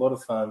tables, having a lot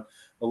of fun,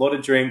 a lot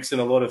of drinks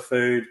and a lot of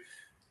food,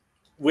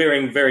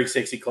 wearing very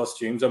sexy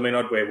costumes. I mean,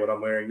 I'd wear what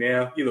I'm wearing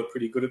now. You look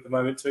pretty good at the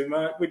moment too,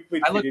 Mark.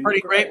 I look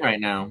pretty great right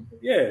now.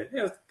 Yeah,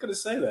 I was going to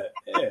say that.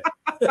 Yeah.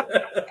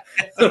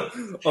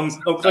 I'm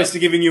close to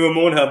giving you a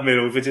Mornhub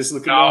medal for just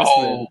looking nice,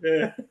 man.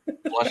 Yeah.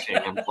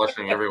 I'm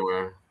blushing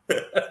everywhere.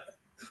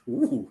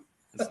 Ooh.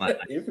 It's not nice.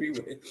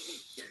 Everywhere.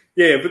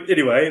 Yeah, but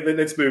anyway, then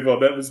let's move on.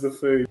 That was the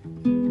food.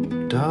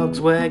 Dogs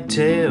wag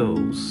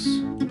tails,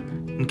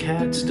 and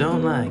cats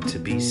don't like to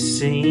be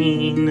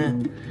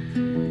seen.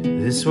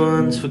 This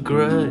one's for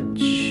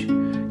Grudge,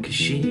 'cause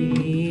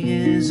she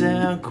is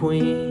our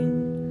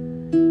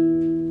queen.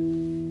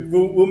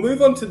 We'll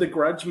move on to the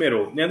Grudge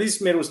medal. Now,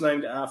 this medal is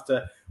named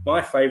after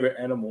my favourite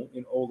animal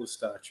in all of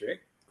Star Trek,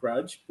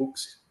 Grudge,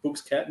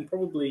 Book's cat, and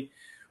probably,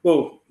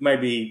 well,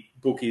 maybe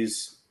Book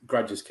is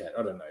Grudge's cat,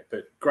 I don't know.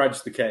 But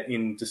Grudge, the cat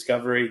in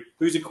Discovery,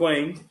 who's a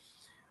queen,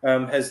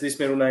 has this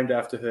medal named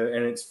after her,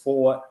 and it's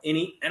for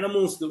any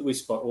animals that we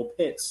spot or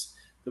pets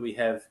that we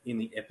have in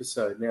the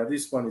episode. Now,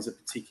 this one is a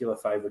particular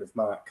favourite of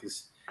Mark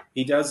because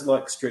he does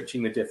like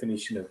stretching the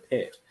definition of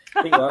pet.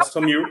 I think last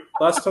time you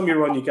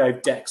were on, you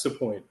gave Dax a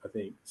point, I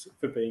think,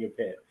 for being a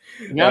pet,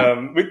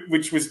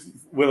 which was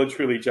well and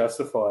truly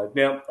justified.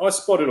 Now, I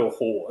spotted a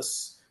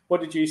horse. What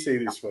did you see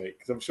this week?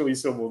 Because I'm sure you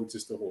saw more than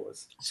just a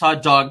horse. Saw a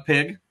dog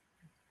pig.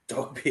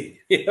 Dog pig,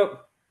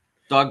 yep.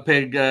 Dog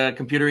pig,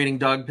 computer eating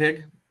dog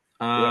pig.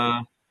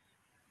 And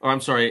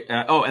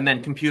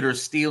then computer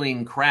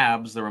stealing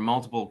crabs. There were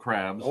multiple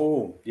crabs.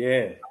 Oh,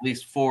 yeah. At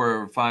least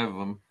 4 or 5 of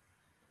them.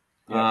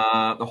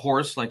 Yeah. The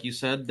horse, like you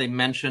said, they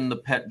mentioned the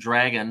pet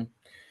dragon.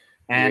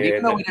 And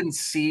even though we didn't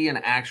see an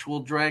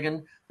actual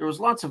dragon, there was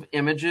lots of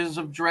images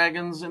of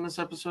dragons in this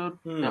episode,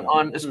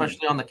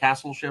 especially on the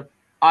castle ship.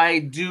 I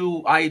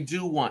do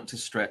want to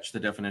stretch the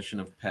definition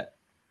of pet.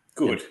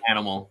 Good.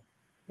 Animal.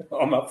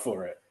 I'm up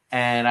for it.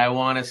 And I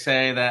want to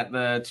say that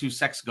the 2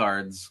 sex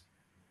guards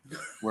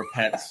were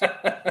pets.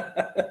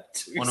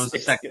 One was a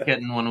sex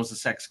kitten, one was a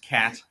sex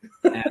cat.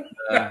 And,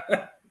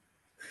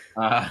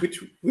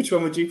 which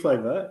one would you play,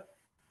 Matt?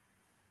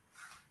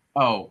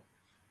 Oh,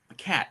 a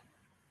cat.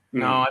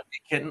 No, I'd be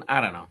a kitten.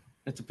 I don't know.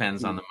 It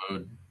depends on the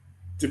mood.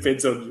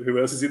 Depends on who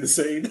else is in the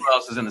scene. Who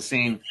else is in the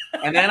scene.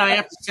 And then I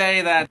have to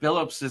say that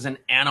Billups is an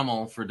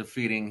animal for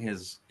defeating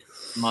his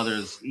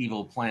mother's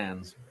evil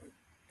plans.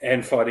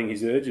 And fighting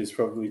his urges,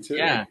 probably, too.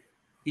 Yeah.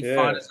 He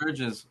fought his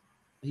urges.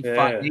 He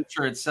fought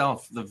nature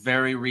itself, the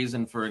very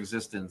reason for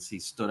existence. He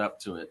stood up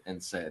to it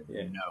and said,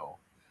 no.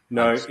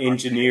 No,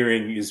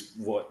 engineering is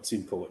what's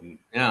important.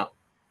 Yeah.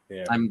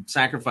 I'm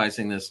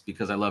sacrificing this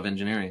because I love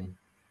engineering.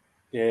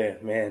 Yeah,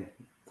 man.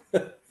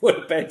 What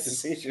a bad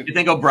decision. You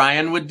think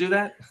O'Brien would do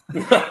that?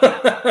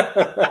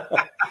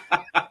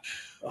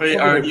 Or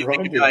you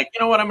think he'd be like,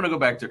 you know what, I'm going to go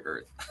back to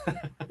Earth.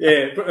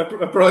 Yeah,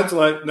 O'Brien's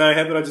like, no,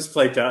 how about I just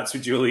play darts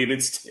with Julian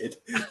instead?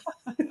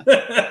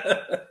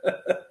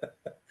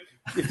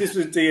 If this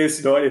was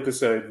DS9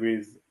 episode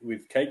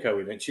with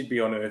Keiko in it, she'd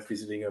be on Earth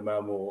visiting her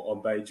mum or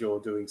on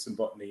Bajor doing some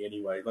botany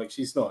anyway. Like,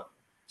 she's not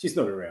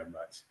around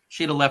much.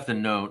 She'd have left a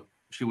note.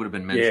 She would have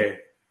been mentioned. Yeah.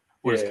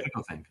 What does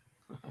Keiko think?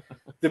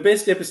 The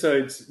best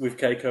episodes with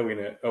Keiko in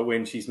it are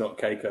when she's not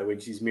Keiko, when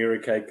she's Mirror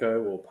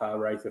Keiko or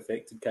Pa-Wraith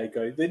affected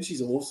Keiko. Then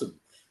she's awesome.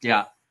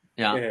 Yeah.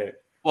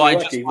 Well, I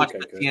just watched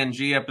the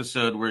TNG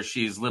episode where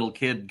she's little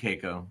kid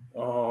Keiko.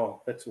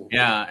 Oh, that's awesome.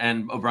 Yeah,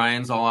 and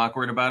O'Brien's all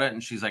awkward about it,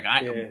 and she's like,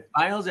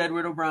 Miles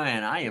Edward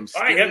O'Brien, I am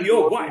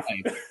your wife.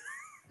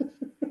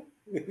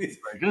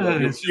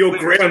 Good. You're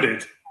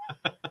grounded.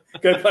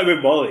 Go play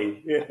with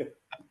Molly. Yeah.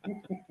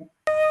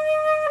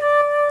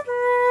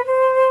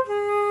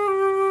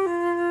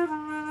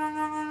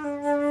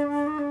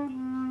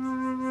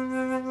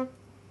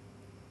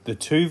 The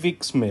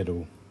Tuvix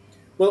medal.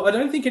 Well, I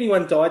don't think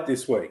anyone died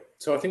this week,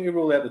 so I think we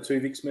rule out the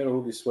Tuvix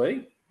medal this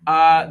week.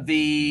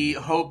 The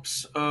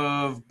hopes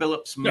of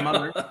Billups'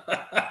 mother.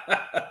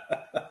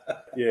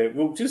 Yeah,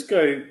 we'll just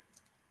go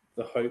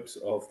the hopes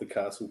of the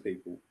castle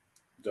people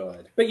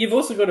died. But you've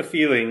also got a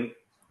feeling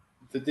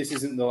that this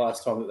isn't the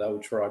last time that they will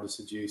try to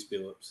seduce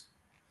Billups.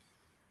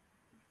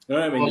 I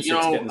don't mean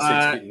getting the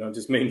sex kitten, I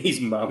just mean his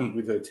mum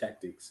with her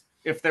tactics.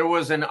 If there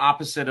was an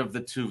opposite of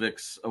the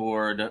Tuvix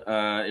award,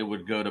 it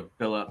would go to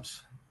Billups.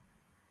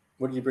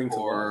 What did you bring to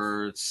life?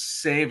 For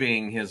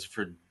saving his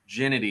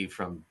virginity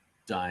from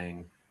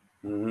dying.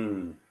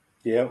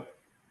 Yeah.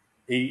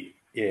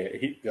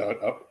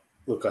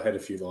 Look, I had a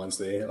few lines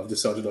there. I've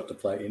decided not to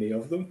play any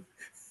of them.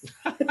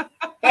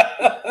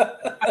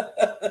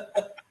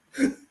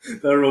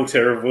 They're all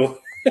terrible.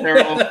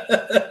 Terrible.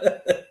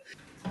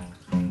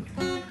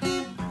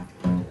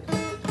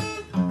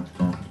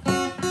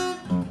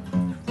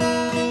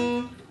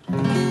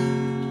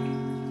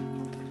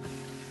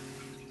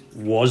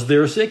 Was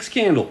there a sex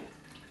scandal?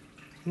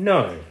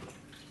 No.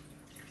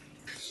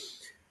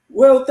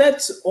 Well,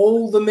 that's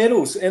all the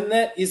medals, and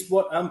that is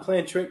what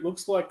Unplanned Trek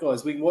looks like,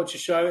 guys. We watch a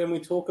show and we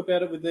talk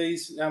about it with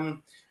these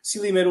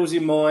silly medals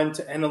in mind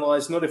to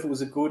analyse not if it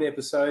was a good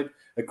episode,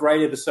 a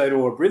great episode,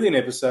 or a brilliant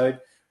episode,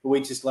 but we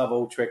just love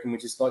all Trek and we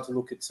just like to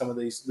look at some of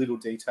these little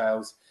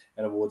details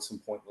and award some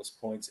pointless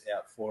points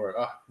out for it.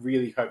 I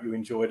really hope you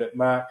enjoyed it.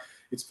 Mark,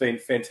 it's been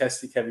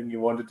fantastic having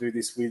you on to do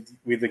this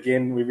with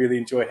again. We really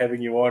enjoy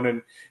having you on,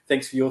 and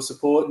thanks for your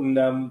support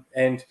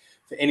and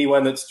for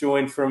anyone that's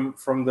joined from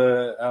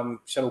the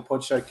Shuttle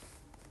Pod Show.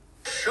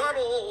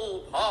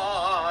 Shuttle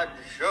Pod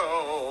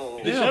Show.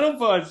 The Shuttle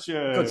Pod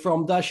Show.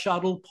 From the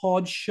Shuttle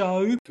Pod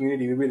Show.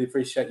 Community, we really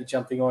appreciate you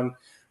jumping on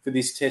for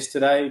this test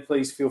today.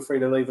 Please feel free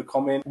to leave a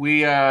comment.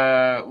 We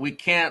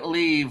can't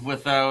leave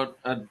without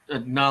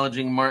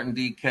acknowledging Martin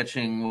D.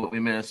 catching what we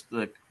missed.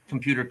 The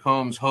Computer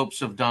Combs'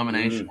 hopes of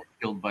domination were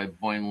killed by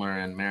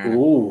Boimler and Mariner.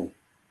 Ooh.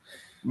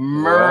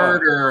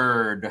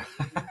 Murdered.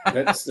 Wow.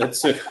 That's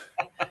a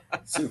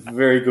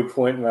very good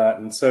point,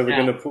 Martin. So we're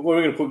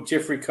going to put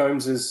Jeffrey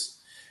Combs's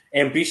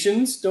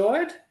ambitions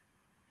died.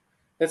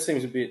 That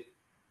seems a bit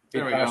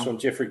harsh on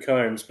Jeffrey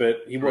Combs,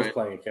 but he was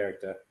playing a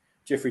character.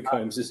 Jeffrey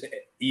Combs's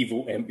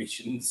evil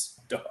ambitions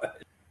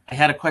died. I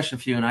had a question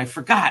for you and I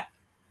forgot.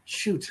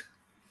 Shoot.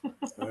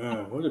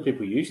 What do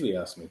people usually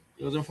ask me?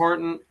 It was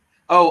important.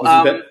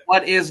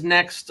 What is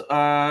next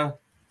on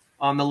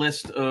the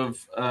list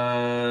of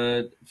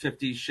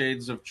 50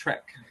 Shades of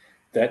Trek?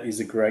 That is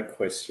a great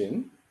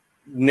question.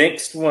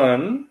 Next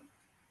one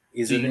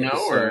is an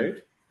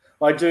episode.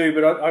 I do,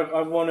 but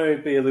I want to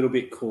be a little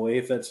bit coy,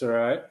 if that's all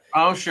right.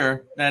 Oh,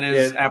 sure. That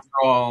is, after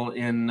all,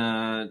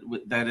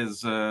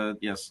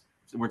 yes.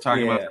 We're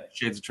talking about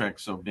Shades of Trek,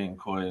 so being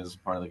coy is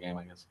part of the game,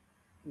 I guess.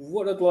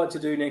 What I'd like to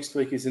do next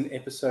week is an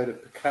episode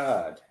of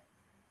Picard.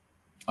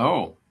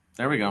 Oh,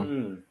 there we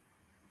go.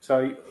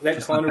 So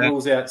that kind of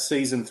rules out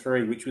season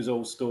 3, which was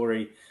all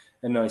story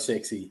and no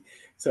sexy.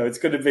 So it's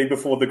going to be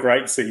before the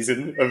great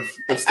season of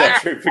Star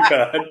Trek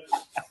Picard.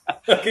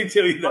 I can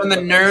tell you that. When the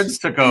nerds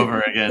took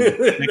over again.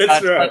 They That's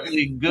got right.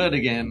 suddenly good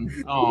again.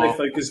 They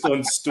focused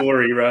on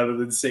story rather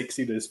than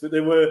sexiness. But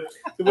there were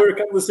a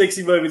couple of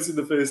sexy moments in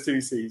the first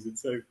 2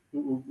 seasons. So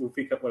we'll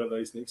pick up one of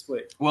those next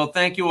week. Well,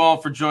 thank you all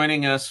for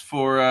joining us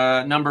for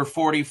number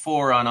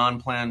 44 on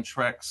Unplanned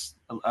Trek's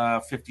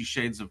 50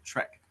 Shades of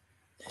Trek.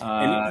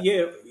 And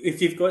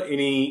if you've got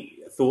any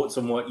thoughts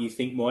on what you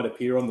think might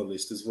appear on the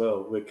list as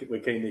well, we're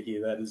keen to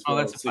hear that as well.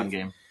 Oh, that's a fun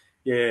game.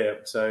 Yeah,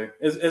 so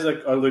as I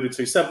alluded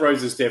to, Sub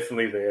Rose is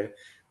definitely there.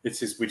 It's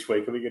just which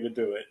week are we going to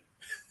do it?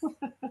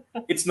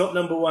 It's not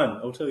number 1,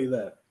 I'll tell you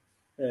that.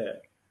 Yeah.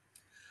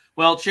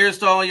 Well, cheers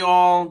to all you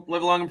all.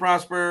 Live long and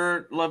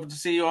prosper. Love to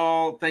see you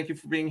all. Thank you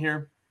for being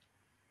here.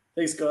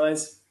 Thanks,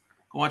 guys.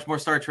 Go watch more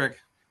Star Trek.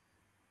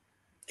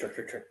 Trek.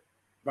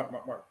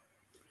 Mark.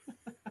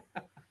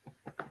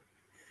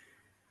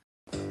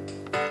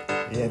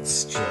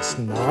 It's just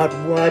not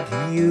what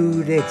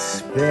you'd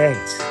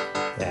expect.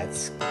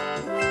 That's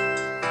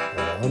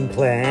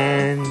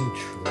Unplanned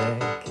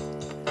Trek.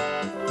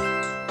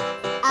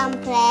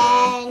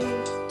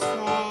 Unplanned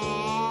Trek.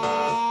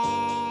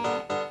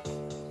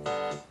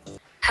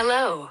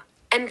 Hello,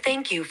 and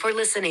thank you for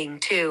listening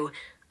to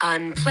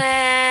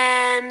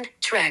Unplanned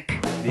Trek.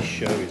 This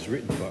show is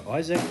written by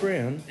Isaac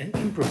Brown and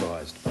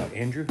improvised by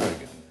Andrew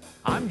Hogan.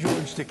 I'm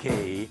George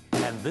Takei,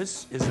 and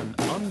this is an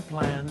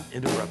unplanned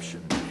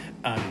interruption.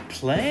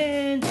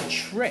 Unplanned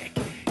Trek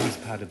is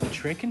part of the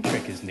Trek and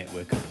Trekkers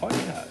network of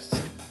podcasts.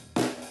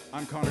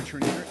 I'm Connor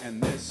Trenier,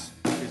 and this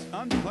is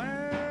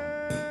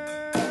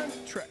Unplanned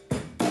Trek.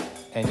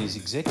 And is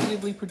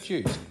executively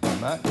produced by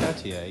Mark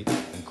Cartier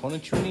and Connor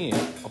Trenier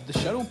of the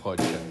Shuttle Pod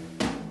Show.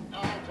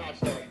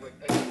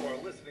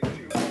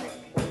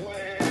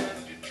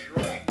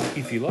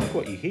 If you like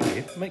what you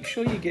hear, make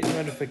sure you get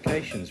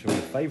notifications from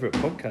your favourite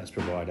podcast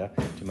provider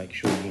to make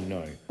sure you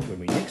know when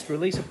we next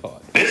release a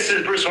pod. This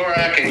is Bruce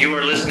Horak, and you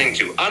are listening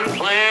to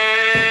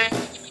Unplanned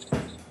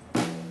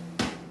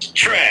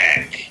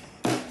Trek.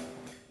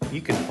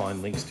 You can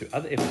find links to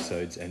other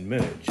episodes and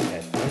merch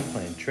at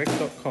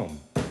unplannedtrek.com.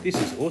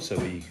 This is also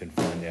where you can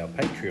find our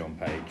Patreon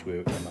page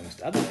where,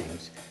 amongst other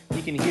things,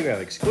 you can hear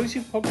our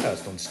exclusive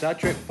podcast on Star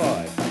Trek V,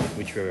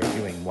 which we're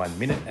reviewing 1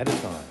 minute at a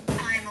time.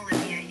 I'm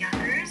Olivia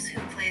Youngers,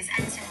 who plays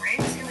Ensign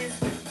Riggs, who is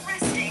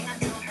resting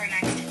until her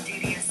next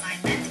duty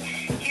assignment.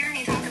 Hear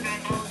me talk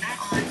about all of that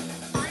on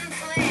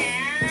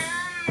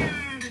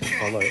Unplanned Trek.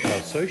 Follow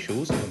our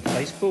socials on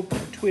Facebook,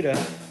 Twitter,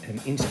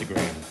 and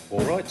Instagram,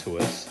 or write to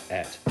us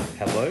at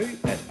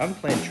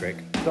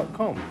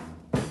hello@unplannedtrek.com.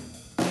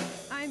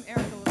 I'm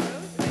Erica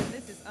LaRose, and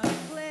this is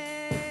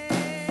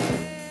Unplanned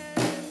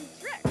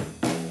Trek.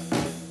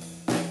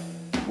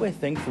 We're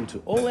thankful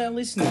to all our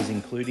listeners,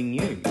 including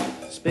you.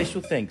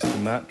 Special thanks to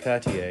Mark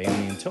Cartier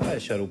and the entire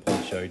Shuttle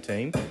Pod Show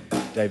team,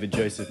 David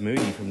Joseph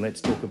Moody from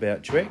Let's Talk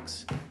About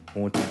Treks,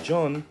 Haunted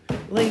John,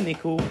 Lee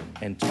Nichol,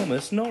 and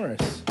Thomas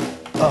Norris.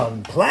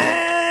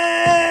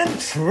 Unplanned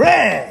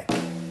Trek.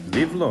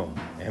 Live long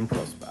and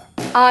prosper.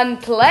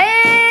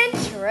 Unplanned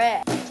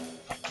Trek.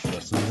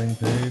 Wrestling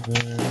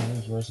papers.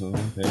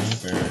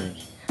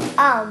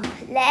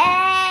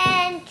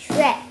 Unplanned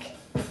Trek.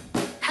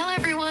 Hello,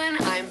 everyone.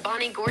 I'm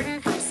Bonnie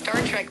Gordon from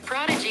Star Trek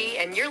Prodigy,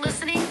 and you're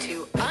listening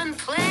to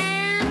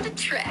Unplanned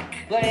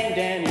Trek. Blame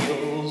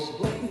Daniels.